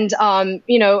 And,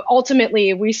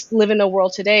 ultimately we live in a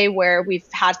world today where we've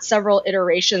had several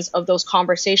iterations of those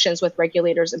conversations with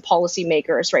regulators and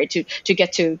policymakers, right, to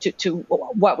get to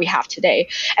what we have today.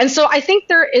 And so I think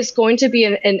there is going to be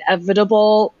an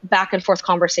inevitable back and forth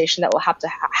conversation that will have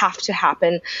to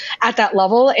happen at that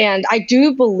level. And I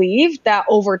do believe that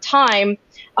over time,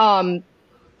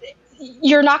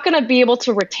 you're not going to be able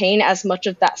to retain as much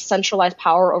of that centralized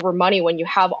power over money when you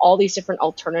have all these different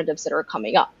alternatives that are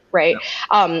coming up, right?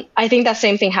 Yeah. I think that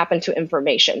same thing happened to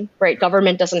information, right?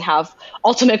 Government doesn't have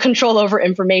ultimate control over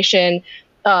information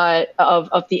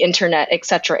of the internet, et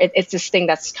cetera. It's this thing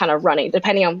that's kind of running,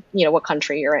 depending on what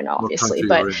country you're in, obviously.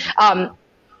 But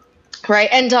right,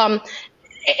 and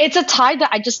it's a tide that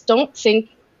I just don't think.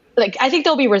 Like, I think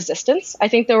there'll be resistance. I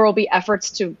think there will be efforts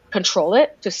to control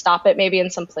it, to stop it maybe in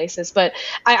some places. But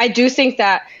I do think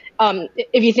that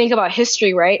if you think about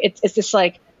history, right, it's this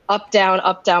like up, down,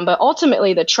 but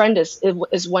ultimately the trend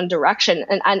is one direction.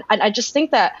 And I just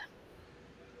think that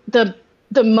the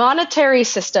monetary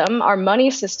system, our money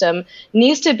system,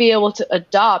 needs to be able to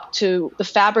adapt to the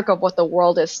fabric of what the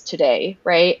world is today,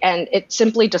 right? And it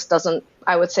simply just doesn't,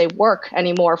 I would say, work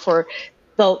anymore for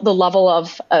the level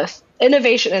of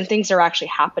innovation and things that are actually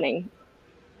happening.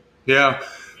 Yeah.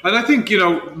 And I think,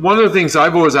 one of the things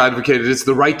I've always advocated is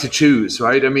the right to choose,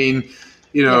 right? I mean,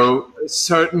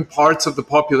 certain parts of the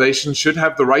population should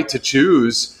have the right to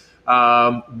choose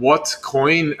what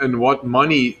coin and what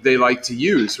money they like to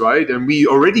use, right? And we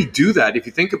already do that if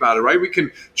you think about it, right? We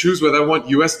can choose whether I want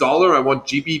US dollar, I want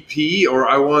GBP, or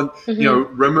I want,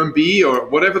 renminbi, or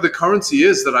whatever the currency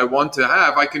is that I want to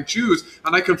have. I can choose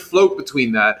and I can float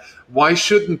between that. Why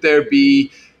shouldn't there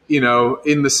be,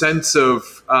 in the sense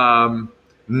of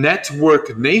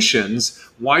network nations,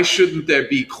 why shouldn't there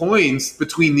be coins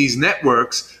between these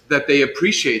networks that they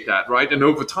appreciate that, right? And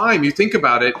over time, you think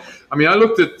about it. I mean, I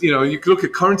looked at, you could look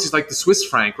at currencies like the Swiss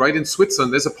franc, right? In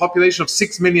Switzerland, there's a population of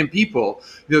 6 million people.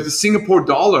 The Singapore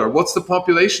dollar, what's the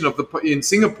population in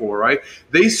Singapore, right?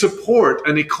 They support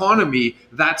an economy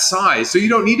that size. So you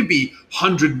don't need to be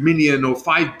 100 million or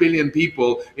 5 billion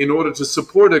people in order to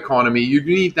support an economy. You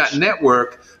need that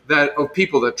network of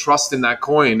people that trust in that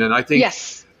coin. And I think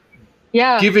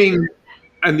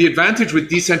and the advantage with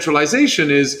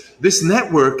decentralization is this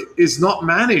network is not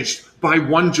managed by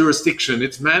one jurisdiction.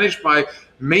 It's managed by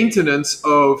maintenance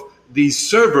of these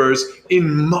servers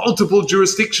in multiple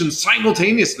jurisdictions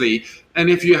simultaneously. And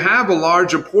if you have a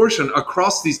larger portion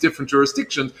across these different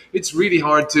jurisdictions, it's really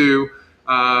hard to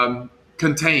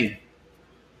contain.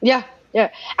 Yeah,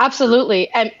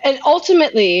 absolutely. And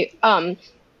ultimately,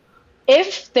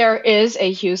 if there is a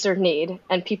user need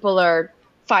and people are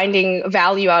finding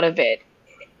value out of it,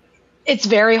 it's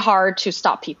very hard to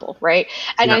stop people, right?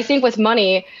 And I think with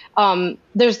money,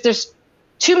 there's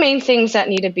two main things that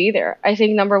need to be there. I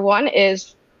think number one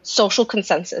is social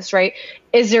consensus, right?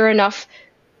 Is there enough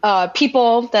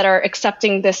people that are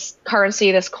accepting this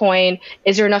currency, this coin?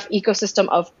 Is there enough ecosystem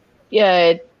of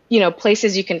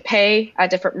places you can pay at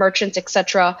different merchants,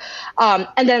 etc.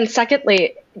 And then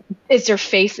secondly, is there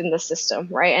faith in the system,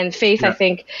 right? And faith, I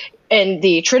think, in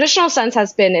the traditional sense,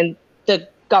 has been in the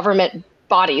government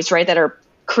bodies, right, that are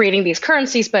creating these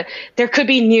currencies, but there could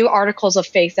be new articles of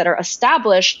faith that are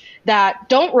established that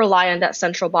don't rely on that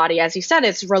central body. As you said,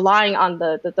 it's relying on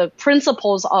the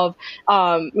principles of,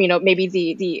 maybe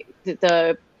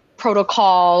the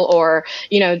protocol or,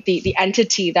 the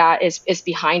entity that is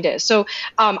behind it. So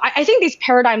I think these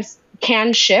paradigms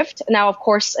can shift. Now, of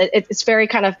course, it's very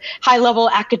kind of high level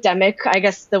academic, I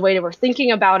guess, the way that we're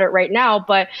thinking about it right now.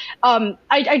 But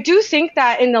I do think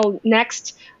that in the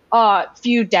next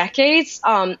few decades,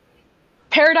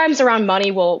 paradigms around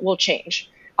money will change.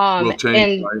 Will change,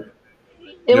 and right?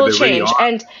 It will change.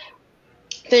 And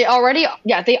they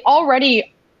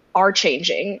already are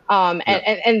changing.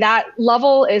 And that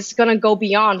level is going to go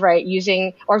beyond, right,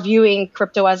 using or viewing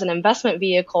crypto as an investment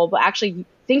vehicle, but actually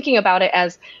thinking about it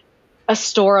as a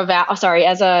store of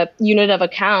as a unit of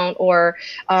account or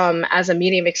as a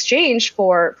medium of exchange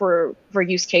for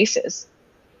use cases.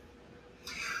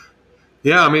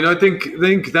 Yeah, I mean, I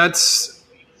think that's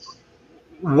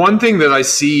one thing that I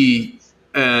see,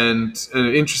 and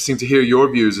interesting to hear your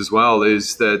views as well,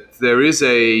 is that there is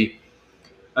a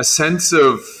sense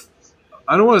of,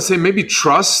 I don't want to say maybe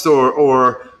trust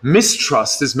or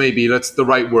mistrust is maybe that's the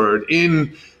right word,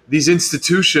 in these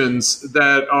institutions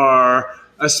that are,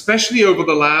 especially over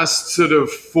the last sort of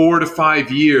 4 to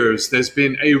 5 years, there's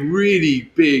been a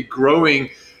really big growing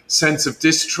sense of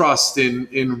distrust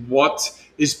in what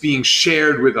is being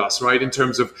shared with us, right? In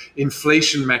terms of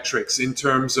inflation metrics, in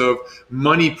terms of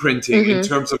money printing, in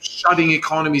terms of shutting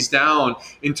economies down,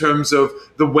 in terms of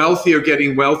the wealthier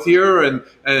getting wealthier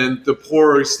and the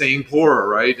poorer staying poorer,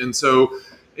 right? And so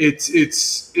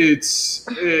it's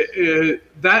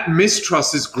that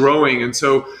mistrust is growing. And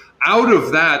so out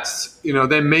of that,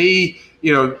 there may,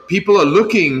 people are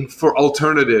looking for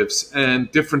alternatives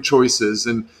and different choices.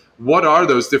 And what are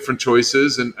those different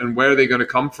choices and where are they going to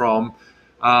come from?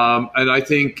 And I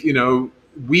think,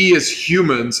 we as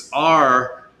humans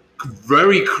are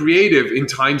very creative in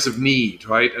times of need,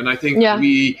 right? And I think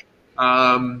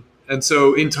and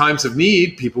so in times of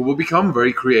need, people will become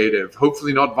very creative,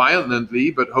 hopefully not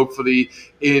violently, but hopefully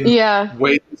in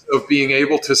ways of being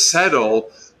able to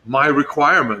settle my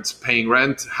requirements, paying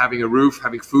rent, having a roof,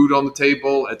 having food on the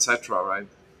table, etc., right?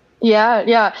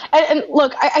 Yeah. And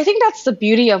look, I think that's the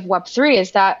beauty of Web3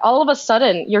 is that all of a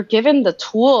sudden you're given the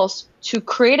tools to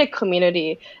create a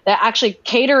community that actually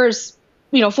caters,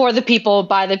 for the people,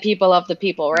 by the people, of the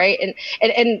people, right? And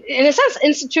in a sense,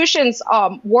 institutions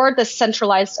were the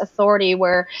centralized authority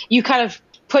where you kind of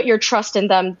put your trust in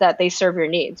them that they serve your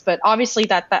needs. But obviously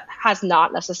that has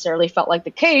not necessarily felt like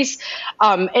the case.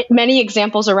 Many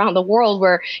examples around the world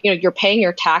where, you're paying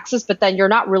your taxes, but then you're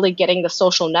not really getting the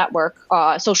social network,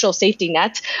 social safety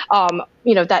net,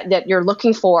 that you're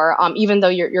looking for, even though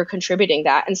you're contributing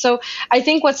that. And so I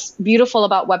think what's beautiful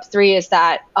about Web3 is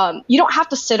that you don't have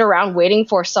to sit around waiting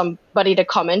for somebody to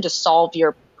come in to solve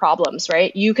your problems,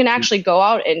 right? You can actually go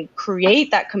out and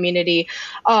create that community,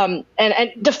 and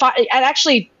define and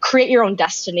actually create your own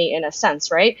destiny in a sense,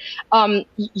 right?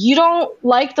 You don't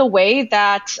like the way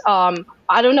that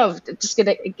I don't know, just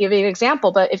gonna give you an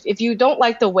example, but if you don't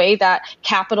like the way that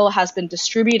capital has been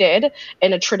distributed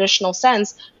in a traditional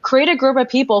sense, create a group of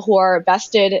people who are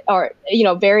vested or,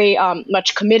 very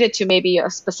much committed to maybe a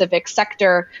specific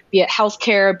sector, be it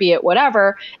healthcare, be it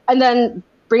whatever, and then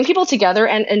bring people together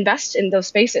and invest in those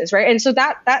spaces, right? And so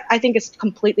that I think is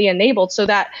completely enabled so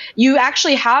that you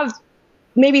actually have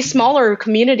maybe smaller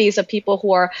communities of people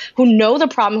who know the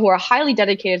problem, who are highly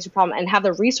dedicated to the problem and have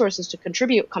the resources to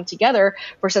contribute, come together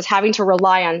versus having to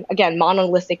rely on, again,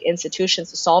 monolithic institutions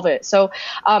to solve it. So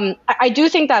I do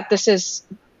think that this is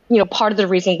part of the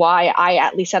reason why I,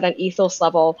 at least at an ethos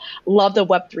level, love the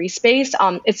Web3 space.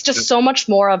 It's just so much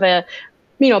more of a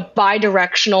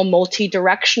bi-directional,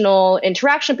 multi-directional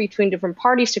interaction between different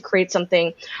parties to create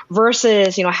something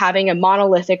versus, having a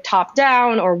monolithic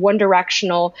top-down or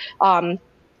one-directional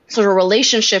sort of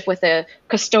relationship with a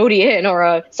custodian or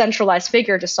a centralized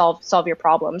figure to solve your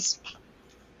problems.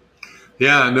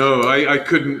 Yeah, no, I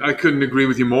couldn't agree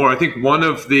with you more. I think one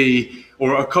of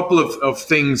a couple of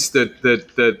things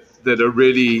that are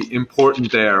really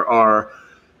important there are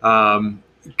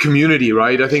community,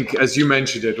 right? I think, as you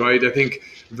mentioned it, right? I think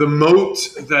the moat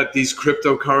that these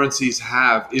cryptocurrencies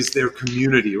have is their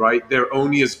community, right? They're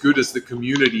only as good as the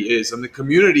community is, and the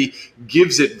community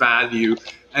gives it value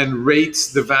and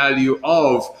rates the value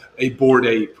of a Bored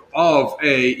Ape, of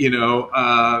a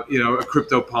a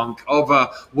CryptoPunk, of a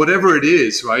whatever it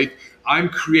is, right? I'm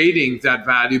creating that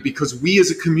value because we as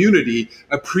a community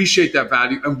appreciate that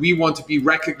value and we want to be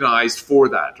recognized for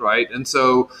that, right? And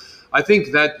so I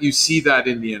think that you see that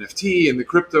in the NFT, in the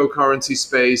cryptocurrency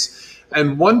space.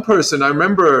 And one person, I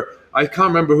can't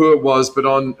remember who it was, but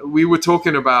we were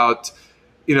talking about,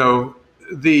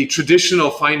 the traditional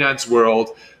finance world.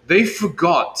 They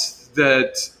forgot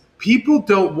that people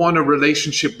don't want a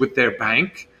relationship with their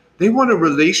bank. They want a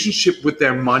relationship with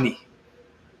their money,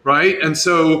 right? And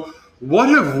so what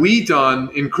have we done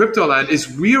in Cryptoland is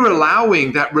we're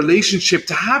allowing that relationship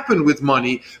to happen with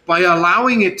money by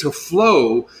allowing it to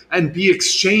flow and be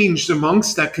exchanged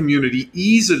amongst that community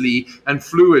easily and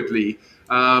fluidly.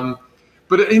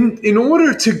 But in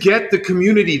order to get the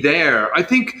community there, I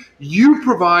think you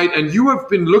provide, and you have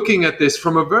been looking at this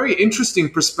from a very interesting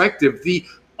perspective, the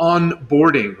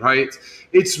onboarding, right?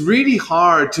 It's really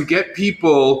hard to get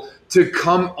people to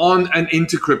come on and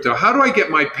into crypto. How do I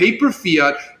get my paper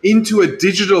fiat into a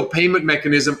digital payment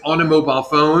mechanism on a mobile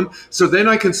phone so then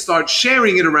I can start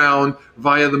sharing it around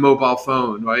via the mobile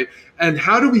phone, right? And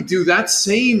how do we do that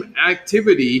same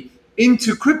activity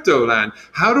into crypto land?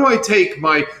 How do I take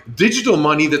my digital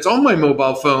money that's on my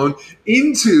mobile phone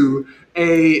into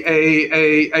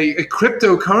a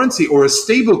cryptocurrency or a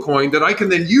stable coin that I can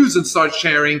then use and start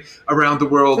sharing around the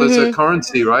world as a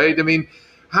currency, right? I mean,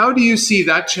 how do you see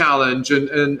that challenge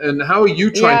and how are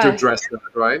you trying to address that,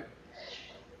 right?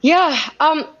 Yeah.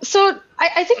 So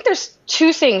I think there's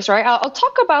two things, right? I'll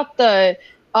talk about the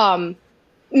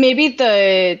maybe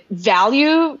the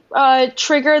value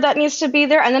trigger that needs to be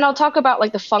there, and then I'll talk about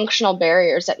like the functional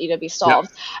barriers that need to be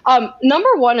solved. Yeah.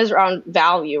 Number one is around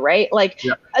value, right? Like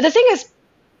the thing is,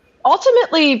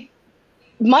 ultimately,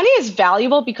 money is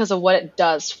valuable because of what it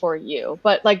does for you.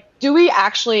 But like, do we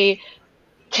actually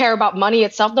care about money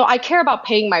itself? No, I care about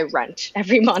paying my rent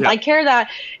every month. I care that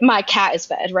my cat is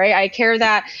fed, right? I care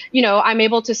that, I'm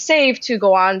able to save to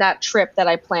go on that trip that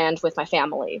I planned with my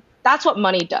family. That's what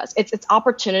money does. It's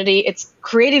opportunity. It's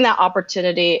creating that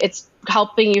opportunity. It's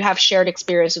helping you have shared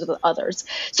experiences with others.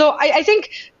 So I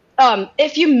think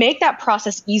if you make that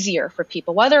process easier for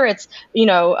people, whether it's,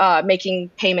 making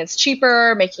payments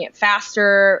cheaper, making it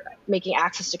faster, making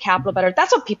access to capital better,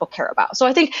 that's what people care about. So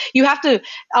I think you have to,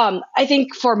 I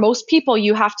think for most people,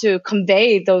 you have to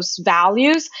convey those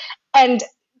values. And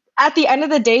at the end of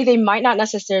the day, they might not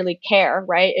necessarily care,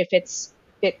 right? If it's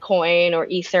Bitcoin or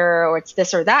Ether or it's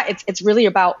this or that, it's really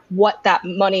about what that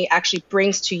money actually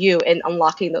brings to you in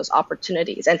unlocking those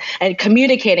opportunities and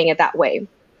communicating it that way.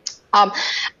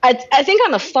 I think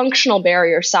on the functional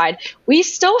barrier side, we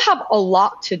still have a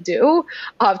lot to do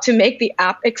to make the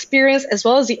app experience as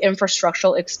well as the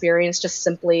infrastructural experience just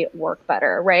simply work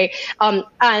better, right? And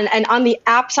on the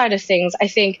app side of things, I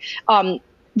think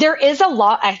there is a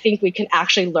lot I think we can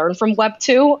actually learn from Web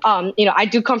 2. I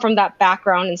do come from that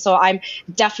background, and so I'm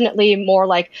definitely more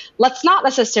like, let's not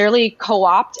necessarily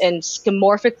co-opt and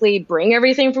schemorphically bring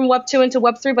everything from Web 2 into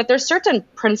Web 3, but there's certain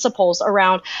principles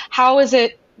around how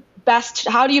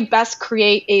do you best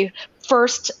create a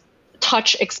first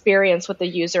touch experience with the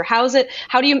user? How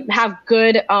do you have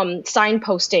good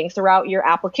signposting throughout your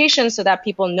application so that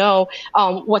people know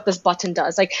what this button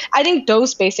does? Like, I think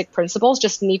those basic principles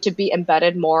just need to be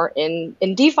embedded more in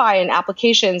DeFi and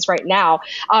applications right now.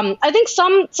 I think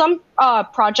some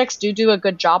projects do a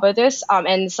good job of this,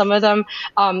 and some of them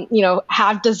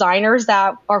have designers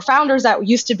that are founders that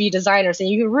used to be designers, and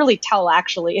you can really tell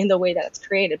actually in the way that it's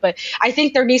created. But I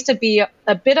think there needs to be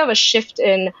a bit of a shift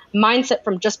in mindset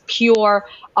from just pure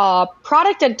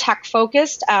product and tech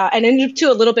focused and into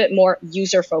a little bit more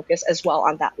user focused as well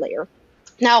on that layer.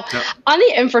 Now, on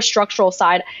the infrastructural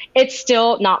side, it's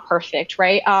still not perfect,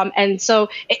 right? And so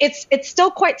it's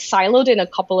still quite siloed in a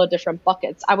couple of different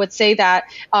buckets. I would say that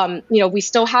we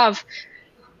still have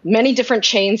many different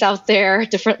chains out there,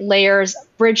 different layers.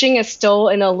 Bridging is still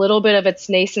in a little bit of its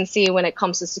nascency when it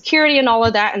comes to security and all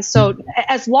of that. And so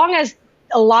as long as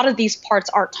a lot of these parts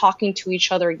aren't talking to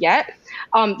each other yet,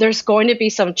 there's going to be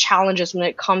some challenges when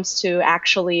it comes to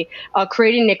actually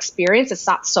creating an experience that's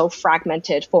not so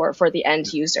fragmented for the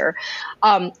end user.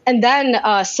 And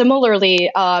then similarly,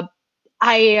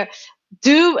 I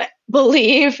do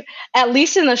believe, at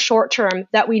least in the short term,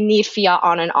 that we need fiat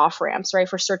on and off ramps, right,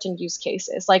 for certain use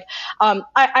cases. Like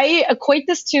I equate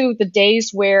this to the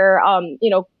days where,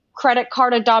 credit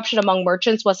card adoption among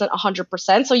merchants wasn't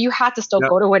 100%. So you had to still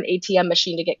go to an ATM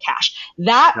machine to get cash.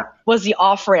 That was the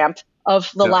off ramp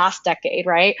of the last decade,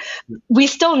 right? We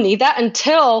still need that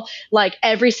until like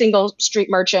every single street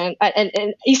merchant,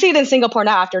 and you see it in Singapore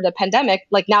now after the pandemic,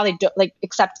 like now they do like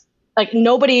accept, like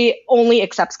nobody only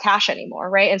accepts cash anymore,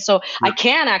 right? And so I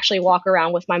can actually walk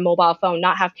around with my mobile phone,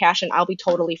 not have cash, and I'll be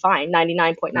totally fine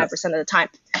 99.9% of the time.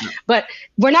 But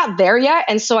we're not there yet.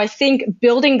 And so I think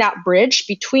building that bridge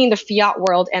between the fiat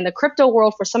world and the crypto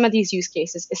world for some of these use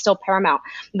cases is still paramount.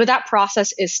 But that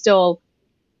process is still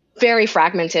very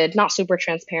fragmented, not super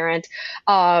transparent.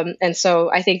 And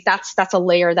so I think that's a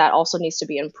layer that also needs to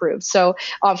be improved. So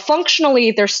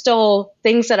functionally, there's still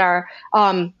things that are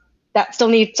that still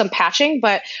need some patching.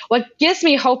 But what gives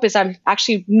me hope is I'm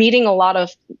actually meeting a lot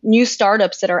of new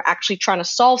startups that are actually trying to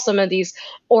solve some of these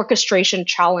orchestration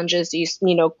challenges, these,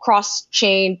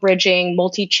 cross-chain bridging,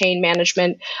 multi-chain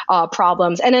management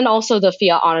problems, and then also the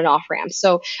fiat on and off ramps.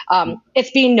 So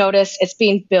it's being noticed, it's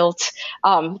being built.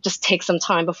 Just take some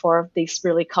time before these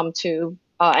really come to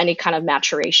any kind of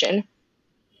maturation.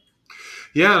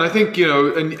 Yeah, and I think,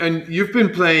 and you've been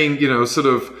playing, sort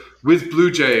of with Blue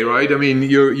Jay, right? I mean,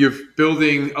 you're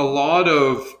building a lot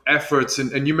of efforts,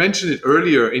 and you mentioned it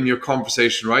earlier in your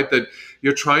conversation, right? That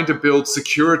you're trying to build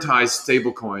securitized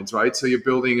stablecoins, right? So you're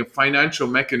building a financial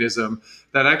mechanism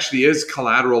that actually is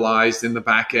collateralized in the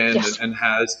back end, Yes. and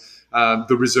has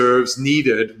the reserves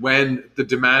needed when the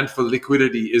demand for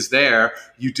liquidity is there.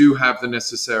 You do have the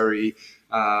necessary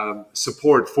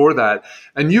support for that.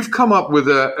 And you've come up with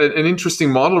an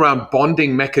interesting model around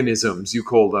bonding mechanisms, you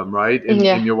call them, right,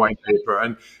 in your white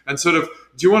paper. And sort of,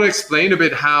 do you want to explain a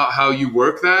bit how you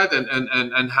work that,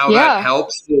 and how that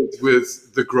helps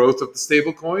with the growth of the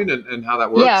stablecoin, and how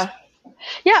that works?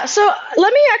 Yeah, so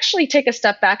let me actually take a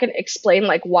step back and explain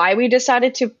like why we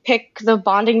decided to pick the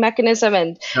bonding mechanism.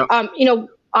 And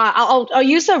I'll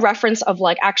use a reference of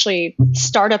like actually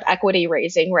startup equity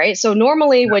raising, right? So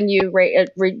normally when you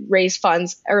raise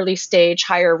funds, early stage,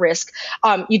 higher risk,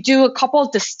 you do a couple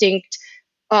of distinct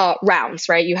rounds,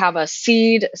 right? You have a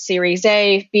seed, Series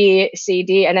A, B, C,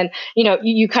 D, and then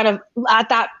you kind of at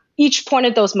that each point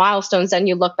of those milestones, then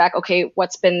you look back, okay,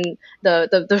 what's been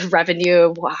the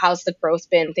revenue, how's the growth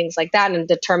been, things like that, and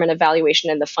determine a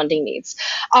valuation and the funding needs.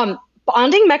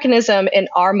 Bonding mechanism in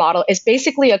our model is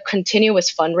basically a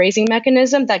continuous fundraising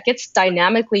mechanism that gets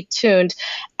dynamically tuned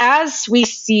as we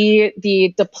see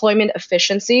the deployment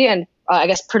efficiency and I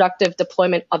guess productive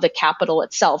deployment of the capital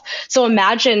itself. So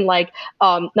imagine like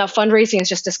now fundraising is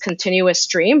just this continuous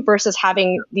stream versus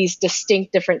having these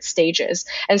distinct different stages.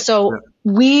 And so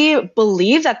we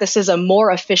believe that this is a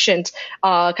more efficient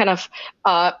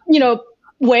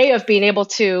way of being able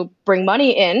to bring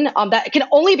money in that can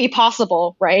only be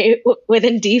possible, right,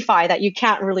 within DeFi that you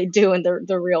can't really do in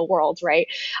the real world, right?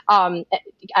 I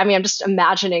mean, I'm just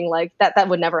imagining like that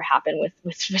would never happen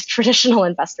with traditional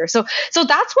investors. So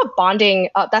that's what bonding,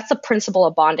 that's the principle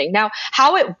of bonding. Now,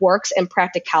 how it works in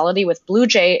practicality with Blue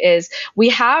Jay is we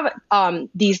have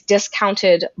these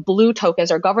discounted blue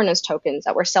tokens or governance tokens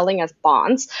that we're selling as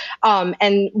bonds.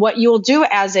 And what you'll do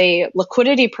as a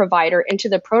liquidity provider into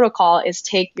the protocol is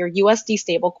take your USD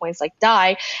stablecoins like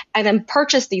DAI and then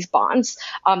purchase these bonds.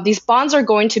 These bonds are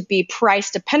going to be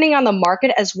priced depending on the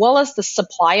market as well as the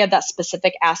supply of that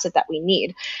specific asset that we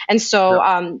need. And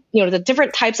so, the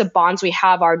different types of bonds we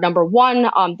have are number one,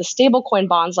 the stablecoin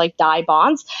bonds like DAI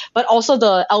bonds, but also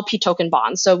the LP token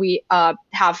bonds. So we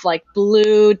have like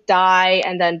Blue, DAI,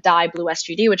 and then DAI Blue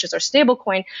SGD, which is our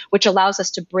stablecoin, which allows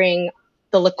us to bring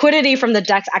the liquidity from the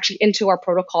DEX actually into our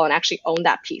protocol and actually own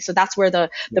that piece. So that's where the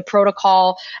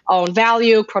protocol own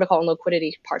value, protocol and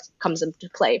liquidity parts comes into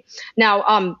play.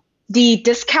 Now, the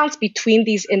discounts between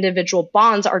these individual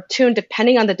bonds are tuned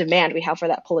depending on the demand we have for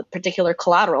that particular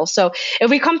collateral. So if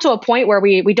we come to a point where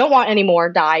we don't want any more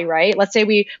DAI, right? Let's say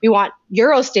we want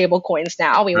Euro stable coins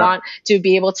now. We want to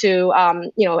be able to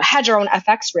hedge our own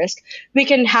FX risk. We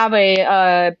can have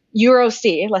a Euro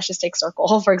C, let's just take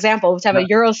Circle, for example, to have a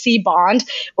Euro C bond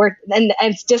where and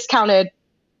it's discounted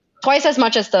twice as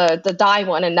much as the DAI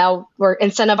one, and now we're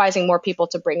incentivizing more people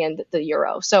to bring in the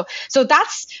euro. So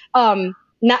that's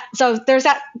so there's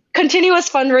that continuous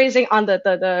fundraising on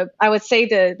the I would say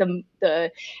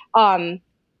the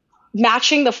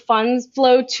matching the funds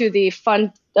flow to the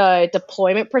fund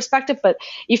deployment perspective. But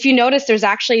if you notice, there's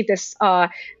actually this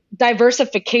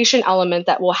diversification element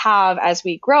that we'll have as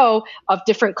we grow of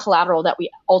different collateral that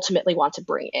we ultimately want to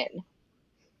bring in.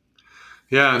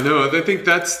 Yeah, no, I think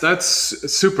that's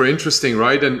super interesting,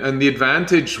 right? And the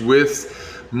advantage with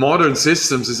modern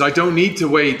systems is I don't need to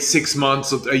wait 6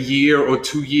 months or a year or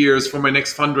 2 years for my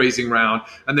next fundraising round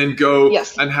and then go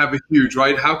and have a huge,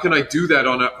 right? How can I do that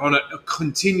on a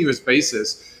continuous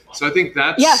basis? So I think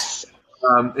that's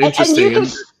interesting.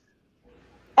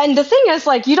 And the thing is,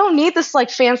 like, you don't need this like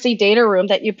fancy data room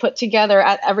that you put together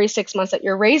at every 6 months that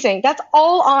you're raising. That's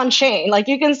all on chain. Like,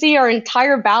 you can see our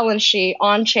entire balance sheet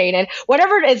on chain, and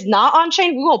whatever is not on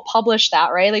chain, we will publish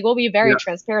that, right? Like, we'll be very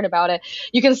transparent about it.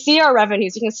 You can see our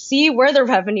revenues. You can see where the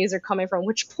revenues are coming from,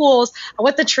 which pools,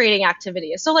 what the trading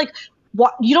activity is. So, like,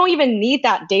 you don't even need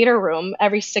that data room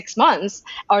every 6 months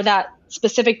or that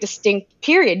specific distinct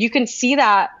period. You can see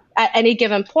that at any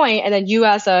given point, and then you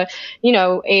as a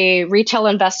retail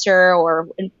investor or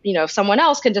someone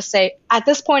else can just say, at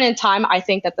this point in time, I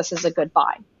think that this is a good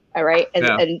buy. All right,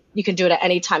 and you can do it at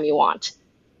any time you want.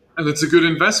 And it's a good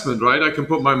investment, right? I can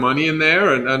put my money in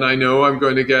there, and I know I'm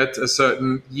going to get a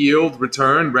certain yield,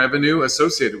 return, revenue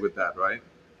associated with that, right?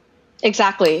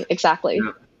 Exactly.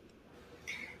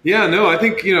 Yeah, no, I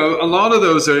think a lot of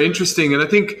those are interesting, and I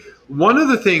think one of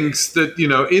the things that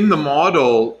in the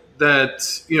model that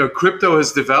crypto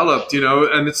has developed,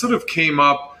 and it sort of came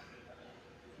up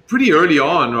pretty early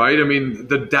on, right? I mean,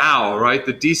 the DAO, right?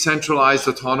 The Decentralized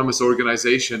Autonomous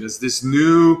Organization is this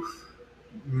new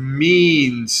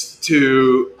means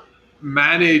to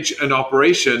manage an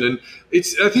operation. And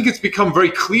I think it's become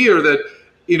very clear that,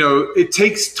 it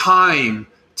takes time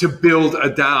to build a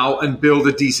DAO and build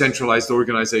a decentralized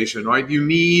organization, right? You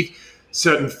need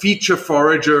certain feature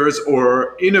foragers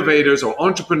or innovators or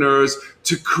entrepreneurs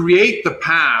to create the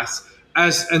path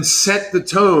and set the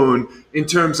tone in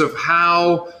terms of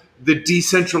how the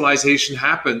decentralization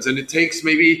happens. And it takes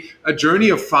maybe a journey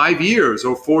of 5 years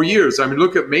or 4 years. I mean,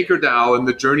 look at MakerDAO and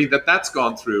the journey that's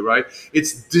gone through, right?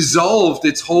 It's dissolved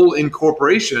its whole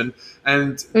incorporation,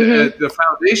 and the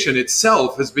foundation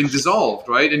itself has been dissolved,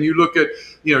 right? And you look at,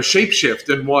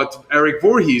 Shapeshift and what Eric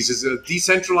Voorhees is, a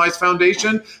decentralized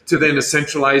foundation to then a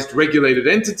centralized regulated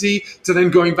entity to then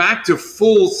going back to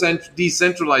full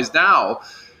decentralized DAO.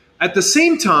 At the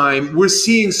same time, we're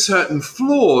seeing certain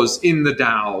flaws in the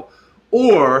DAO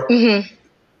or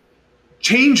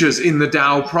changes in the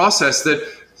DAO process that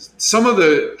some of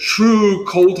the true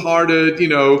cold-hearted,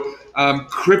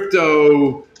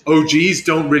 crypto OGs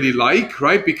don't really like,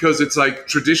 right? Because it's like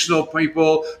traditional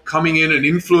people coming in and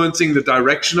influencing the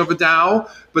direction of a DAO,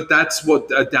 but that's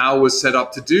what a DAO was set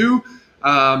up to do.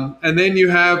 And then you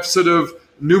have sort of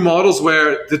new models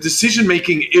where the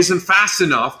decision-making isn't fast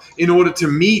enough in order to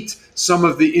meet some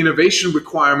of the innovation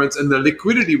requirements and the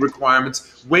liquidity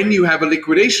requirements when you have a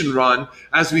liquidation run,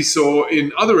 as we saw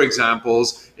in other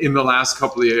examples in the last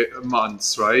couple of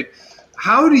months, right?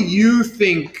 How do you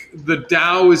think the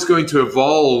DAO is going to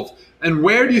evolve, and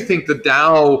where do you think the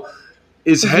DAO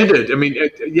is headed? I mean,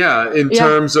 in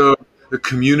terms of the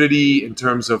community, in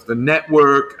terms of the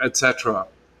network, etc.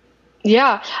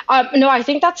 Yeah, no, I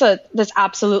think that's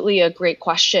absolutely a great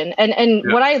question. And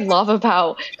what I love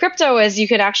about crypto is you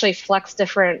can actually flex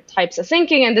different types of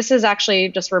thinking. And this is actually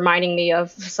just reminding me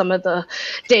of some of the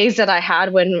days that I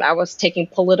had when I was taking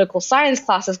political science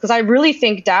classes, because I really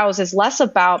think DAOs is less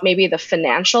about maybe the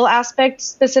financial aspect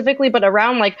specifically, but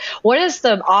around like, what is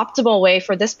the optimal way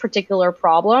for this particular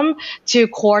problem to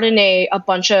coordinate a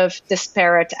bunch of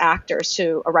disparate actors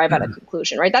to arrive at a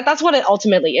conclusion, right? That's what it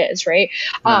ultimately is, right?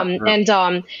 And,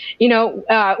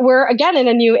 we're again in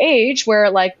a new age where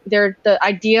like the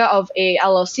idea of a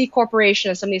LLC corporation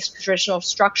and some of these traditional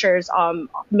structures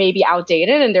may be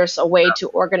outdated, and there's a way to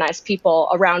organize people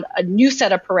around a new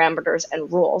set of parameters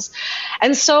and rules.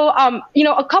 And so,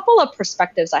 a couple of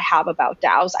perspectives I have about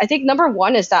DAOs. I think number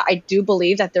one is that I do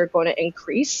believe that they're going to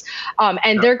increase,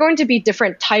 and they're going to be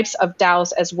different types of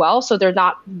DAOs as well. So they're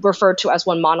not referred to as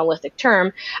one monolithic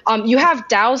term. You have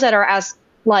DAOs that are as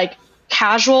like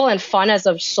casual and fun as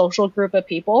a social group of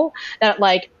people that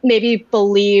like maybe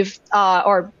believe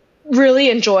or really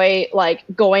enjoy like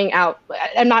going out.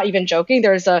 I'm not even joking.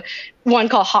 There's one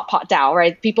called Hot Pot DAO,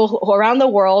 right? People who around the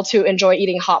world who enjoy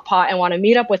eating hot pot and want to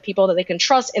meet up with people that they can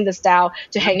trust in this DAO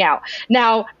to hang out.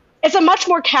 Now, it's a much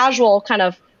more casual kind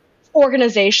of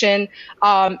organization,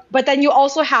 but then you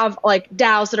also have like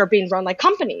DAOs that are being run like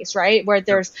companies, right? Where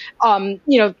there's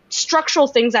structural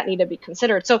things that need to be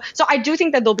considered. So I do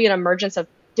think that there'll be an emergence of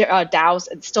DAOs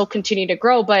and still continue to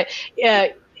grow, but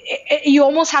you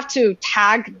almost have to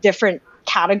tag different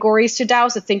categories to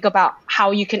DAOs to think about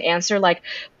how you can answer like,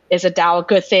 is a DAO a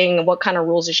good thing? What kind of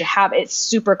rules you should have? It's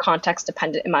super context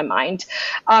dependent in my mind.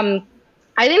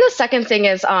 I think the second thing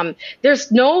is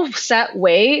there's no set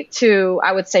way to,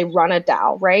 I would say, run a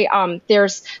DAO, right?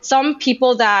 There's some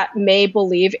people that may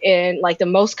believe in like the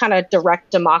most kind of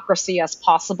direct democracy as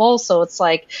possible. So it's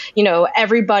like,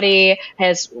 everybody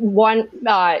has one,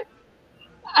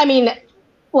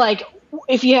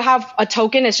 if you have a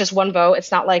token, it's just one vote.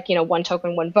 It's not like, one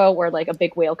token, one vote where like a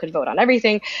big whale could vote on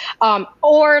everything.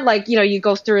 Or like, you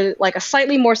go through like a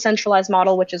slightly more centralized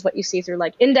model, which is what you see through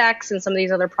like Index and some of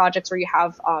these other projects where you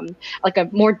have like a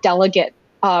more delegate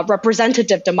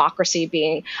representative democracy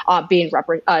being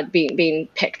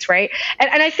picked, right?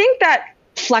 And I think that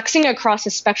flexing across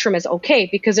the spectrum is okay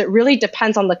because it really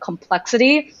depends on the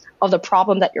complexity of the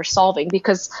problem that you're solving.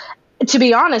 Because to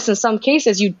be honest, in some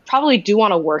cases, you probably do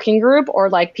want a working group or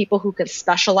like people who can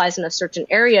specialize in a certain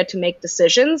area to make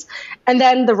decisions. And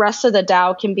then the rest of the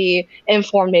DAO can be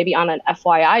informed maybe on an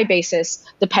FYI basis,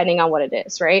 depending on what it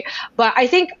is, right? But I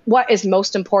think what is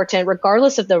most important,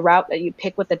 regardless of the route that you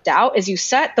pick with the DAO, is you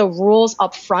set the rules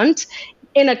up front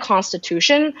in a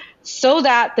constitution so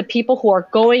that the people who are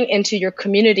going into your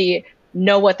community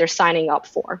know what they're signing up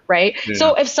for, right? Yeah.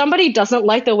 So if somebody doesn't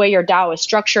like the way your DAO is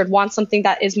structured, wants something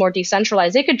that is more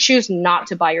decentralized, they could choose not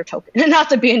to buy your token and not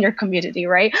to be in your community,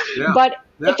 right? Yeah. But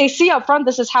if they see up front,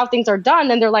 this is how things are done,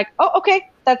 and they're like, oh, okay,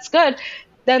 that's good.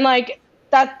 Then like,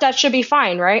 that should be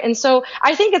fine, right? And so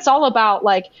I think it's all about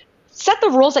like set the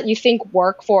rules that you think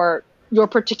work for your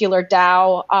particular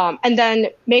DAO, and then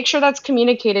make sure that's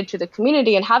communicated to the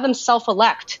community and have them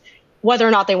self-elect whether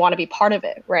or not they want to be part of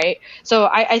it, right? So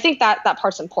I think that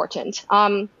part's important.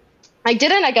 I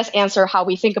didn't, I guess, answer how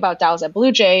we think about DAOs at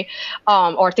BlueJay,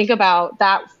 or think about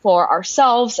that for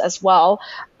ourselves as well.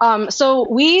 So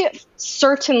we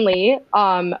certainly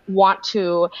want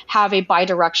to have a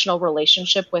bidirectional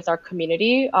relationship with our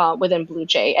community within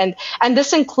BlueJay, and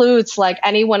this includes like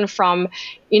anyone from,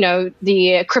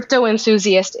 the crypto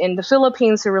enthusiast in the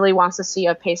Philippines who really wants to see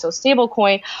a peso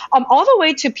stablecoin, all the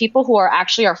way to people who are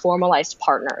actually our formalized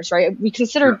partners, right? We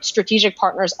consider strategic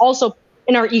partners also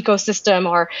in our ecosystem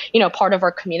or, part of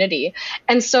our community.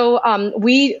 And so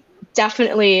we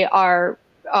definitely are,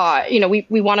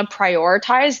 we want to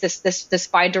prioritize this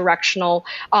bidirectional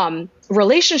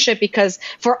relationship, because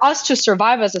for us to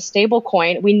survive as a stable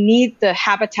coin, we need the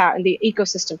habitat and the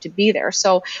ecosystem to be there.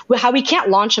 So how we can't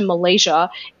launch in Malaysia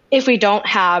if we don't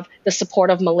have the support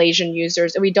of Malaysian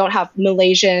users, and we don't have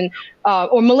Malaysian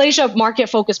or Malaysia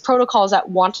market-focused protocols that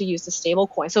want to use the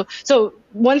stablecoin. So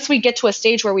once we get to a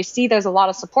stage where we see there's a lot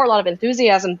of support, a lot of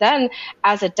enthusiasm, then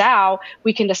as a DAO,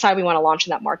 we can decide we want to launch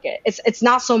in that market. It's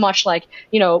not so much like,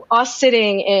 us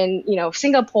sitting in,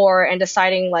 Singapore and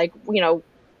deciding like,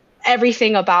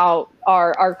 everything about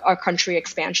our country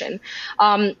expansion.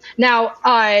 Now,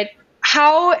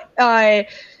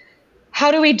 how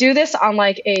do we do this on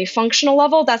like a functional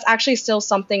level? That's actually still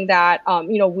something that,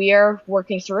 we're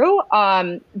working through.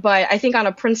 But I think on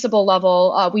a principle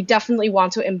level, we definitely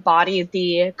want to embody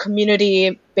the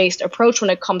community-based approach when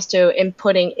it comes to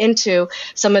inputting into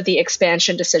some of the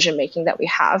expansion decision-making that we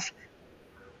have.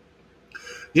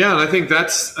 Yeah, and I think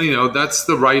that's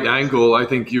the right angle. I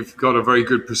think you've got a very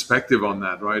good perspective on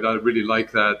that, right? I really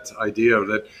like that idea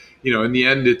that, in the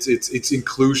end, it's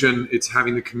inclusion, it's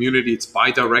having the community, it's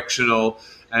bi-directional,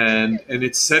 and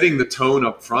it's setting the tone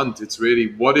up front. It's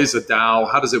really, what is a DAO?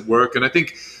 How does it work? And I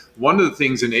think one of the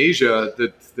things in Asia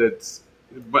that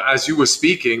as you were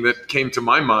speaking, that came to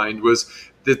my mind was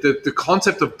the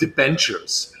concept of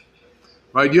debentures.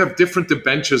 Right, you have different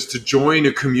debentures to join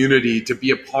a community, to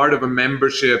be a part of a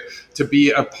membership, to be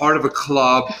a part of a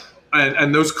club,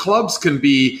 and those clubs can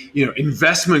be,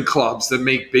 investment clubs that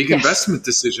make big investment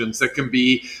decisions. That can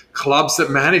be clubs that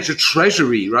manage a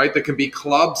treasury, right? That can be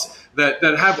clubs that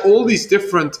have all these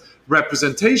different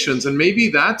representations, and maybe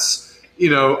that's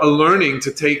a learning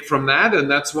to take from that,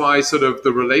 and that's why sort of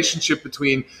the relationship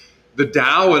between the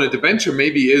DAO and a debenture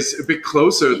maybe is a bit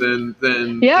closer than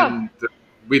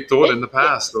we thought in the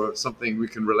past, or something we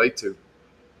can relate to.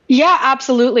 Yeah,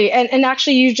 absolutely. And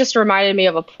actually, you just reminded me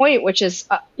of a point, which is,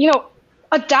 a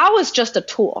DAO is just a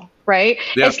tool, right?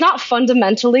 Yeah. It's not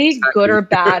fundamentally good or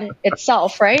bad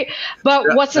itself, right?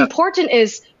 But what's important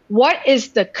is, what is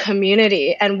the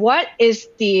community and what is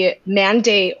the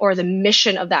mandate or the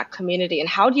mission of that community? And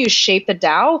how do you shape the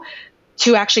DAO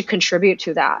to actually contribute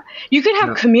to that? You can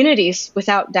have communities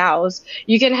without DAOs.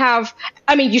 You can have,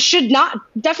 you should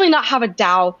definitely not have a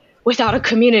DAO without a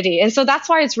community. And so that's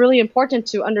why it's really important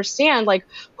to understand, like,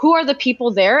 who are the people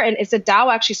there, and is the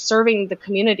DAO actually serving the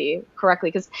community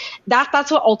correctly? Because that's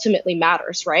what ultimately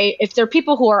matters, right? If there are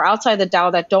people who are outside the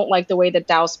DAO that don't like the way the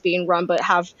DAO's being run, but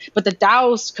the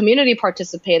DAO's community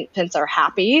participants are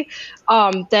happy,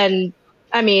 then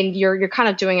you're kind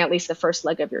of doing at least the first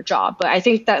leg of your job. But I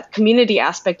think that community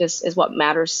aspect is what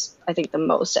matters, I think, the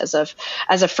most as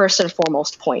a first and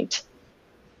foremost point.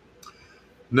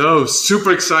 No,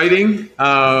 super exciting.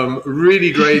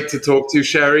 Really great to talk to,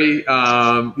 Sherry.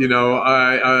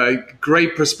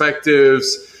 Great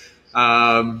perspectives.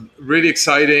 Really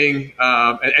exciting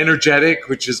and energetic,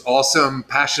 which is awesome.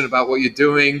 Passionate about what you're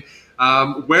doing.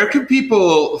 Where can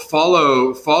people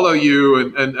follow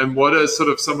you, and what are sort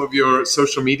of some of your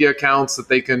social media accounts that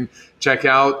they can check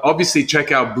out? Obviously,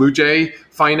 check out BlueJay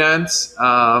Finance,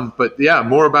 but yeah,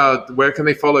 more about where can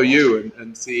they follow you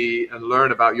and see and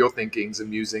learn about your thinkings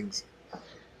and musings.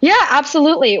 Yeah,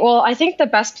 absolutely. Well, I think the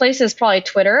best place is probably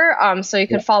Twitter. So you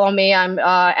can follow me. I'm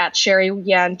at Sherry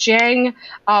Yan Jiang.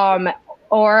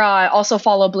 Or also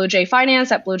follow BlueJay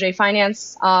Finance at BlueJay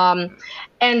Finance.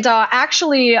 And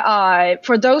actually,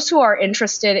 for those who are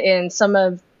interested in some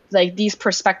of like these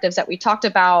perspectives that we talked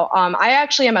about, I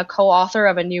actually am a co-author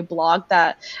of a new blog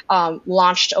that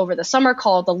launched over the summer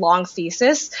called The Long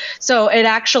Thesis. So it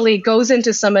actually goes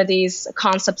into some of these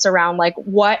concepts around like,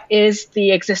 what is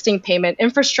the existing payment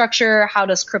infrastructure? How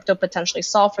does crypto potentially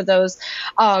solve for those?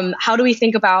 How do we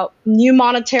think about new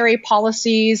monetary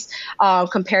policies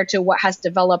compared to what has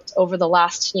developed over the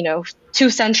last, 2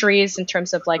 centuries in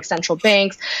terms of like central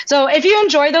banks. So if you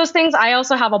enjoy those things, I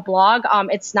also have a blog.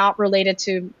 It's not related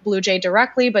to BlueJ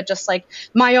directly, but just like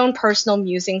my own personal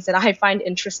musings that I find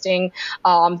interesting,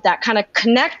 that kind of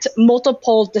connect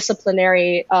multiple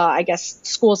disciplinary, I guess,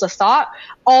 schools of thought,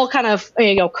 all kind of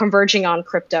converging on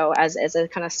crypto as a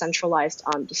kind of centralized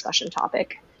discussion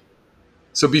topic.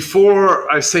 So before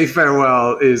I say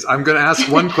farewell, I'm going to ask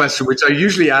one question, which I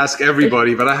usually ask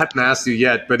everybody, but I hadn't asked you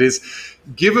yet. But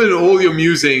given all your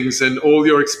musings and all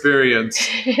your experience,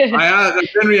 I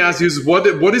generally ask you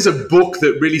what is a book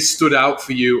that really stood out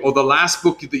for you, or the last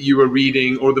book that you were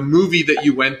reading, or the movie that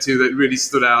you went to that really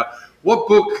stood out? What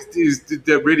book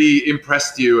that really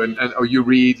impressed you, or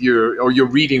you're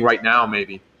reading right now,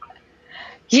 maybe?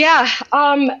 Yeah.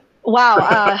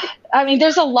 Wow. I mean,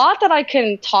 there's a lot that I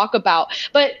can talk about,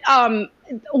 but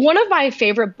one of my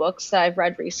favorite books that I've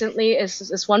read recently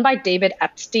is one by David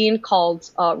Epstein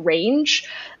called Range.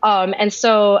 And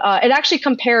so it actually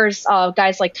compares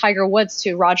guys like Tiger Woods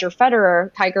to Roger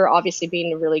Federer, Tiger obviously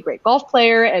being a really great golf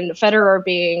player and Federer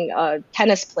being a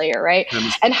tennis player, right?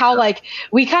 And how like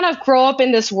we kind of grow up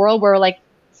in this world where like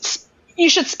you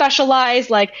should specialize,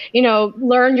 like,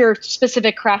 learn your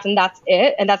specific craft and that's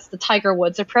it. And that's the Tiger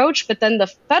Woods approach. But then the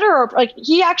Federer, like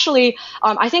he actually,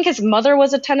 I think his mother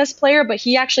was a tennis player, but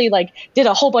he actually like did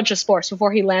a whole bunch of sports before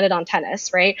he landed on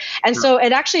tennis, right? And so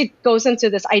it actually goes into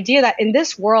this idea that in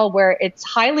this world where it's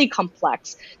highly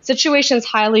complex, situations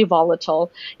highly volatile,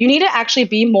 you need to actually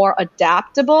be more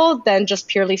adaptable than just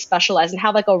purely specialized and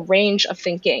have like a range of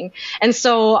thinking. And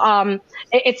so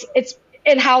it's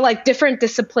and how like different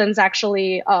disciplines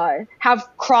actually have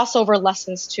crossover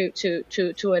lessons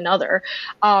to another.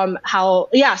 So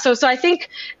I think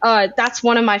that's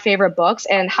one of my favorite books,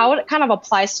 and how it kind of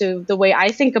applies to the way I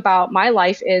think about my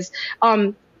life is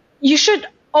you should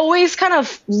always kind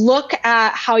of look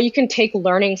at how you can take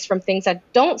learnings from things that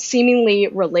don't seemingly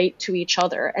relate to each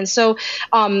other. And so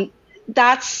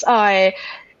that's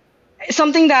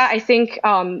something that I think,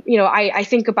 I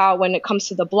think about when it comes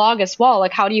to the blog as well.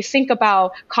 Like, how do you think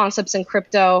about concepts in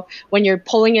crypto when you're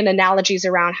pulling in analogies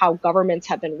around how governments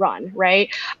have been run,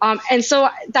 right? And so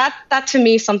that to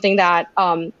me is something that,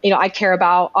 I care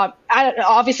about.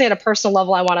 Obviously, at a personal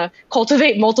level, I want to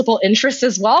cultivate multiple interests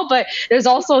as well. But there's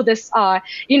also this,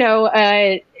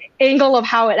 angle of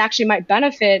how it actually might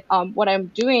benefit what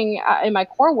I'm doing in my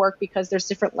core work, because there's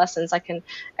different lessons I can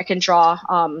draw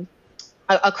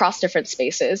across different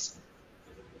spaces.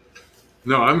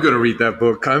 No, I'm going to read that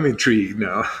book. I'm intrigued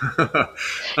now. I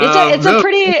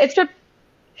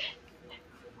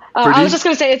was just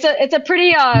going to say it's a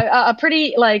pretty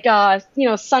like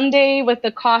Sunday with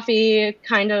the coffee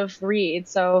kind of read.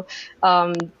 So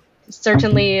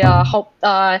certainly hope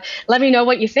let me know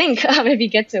what you think if you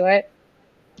get to it.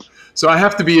 So I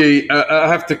have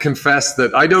to confess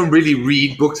that I don't really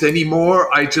read books anymore.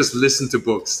 I just listen to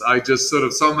books. I just sort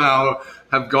of somehow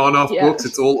have gone off books.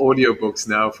 It's all audiobooks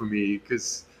now for me,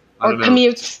 because I don't know.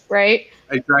 Commutes, right?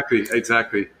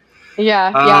 Exactly.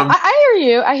 Yeah.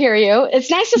 I hear you.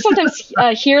 It's nice to sometimes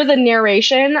hear the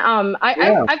narration.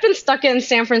 I've been stuck in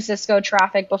San Francisco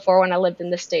traffic before when I lived in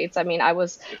the States. I mean, I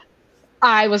was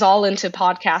all into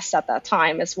podcasts at that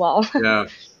time as well. Yeah.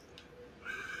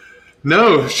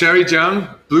 No, Sherry Jiang,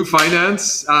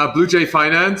 BlueJ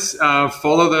Finance.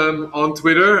 Follow them on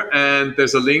Twitter, and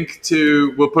there's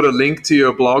we'll put a link to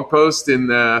your blog post in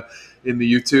the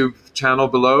YouTube channel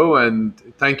below. And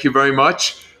thank you very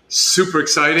much. Super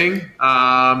exciting.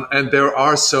 And there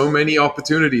are so many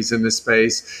opportunities in this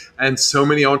space, and so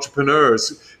many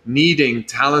entrepreneurs needing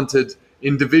talented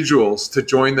individuals to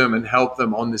join them and help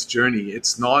them on this journey.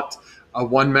 It's not a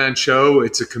one-man show,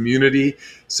 it's a community.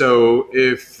 So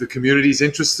if the community is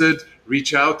interested,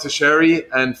 reach out to Sherry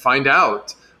and find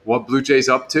out what BlueJay's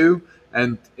up to.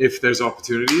 And if there's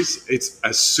opportunities, it's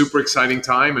a super exciting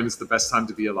time, and it's the best time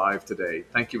to be alive today.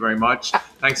 Thank you very much.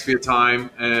 Thanks for your time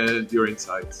and your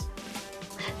insights.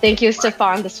 Thank you,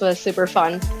 Stefan. This was super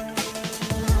fun.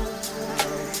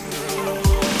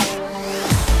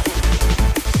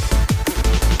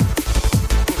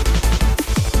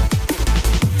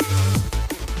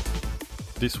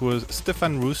 This was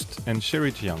Stefan Roost and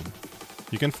Sherry Jiang.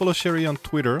 You can follow Sherry on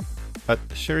Twitter at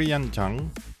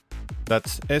SherryYanJiang.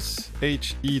 That's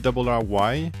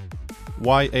SherryYanJiang.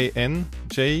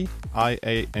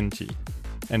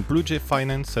 And BlueJ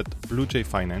Finance at BlueJ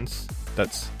Finance.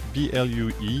 That's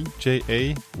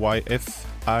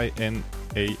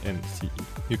BlueJayFinance.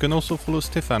 You can also follow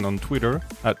Stefan on Twitter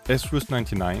at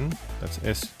srust99. That's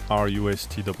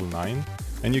SRUST99.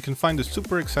 And you can find the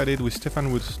Super Excited with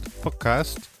Stefan Roost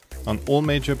podcast on all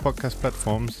major podcast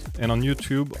platforms and on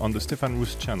YouTube on the Stefan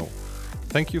Roost channel.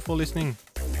 Thank you for listening.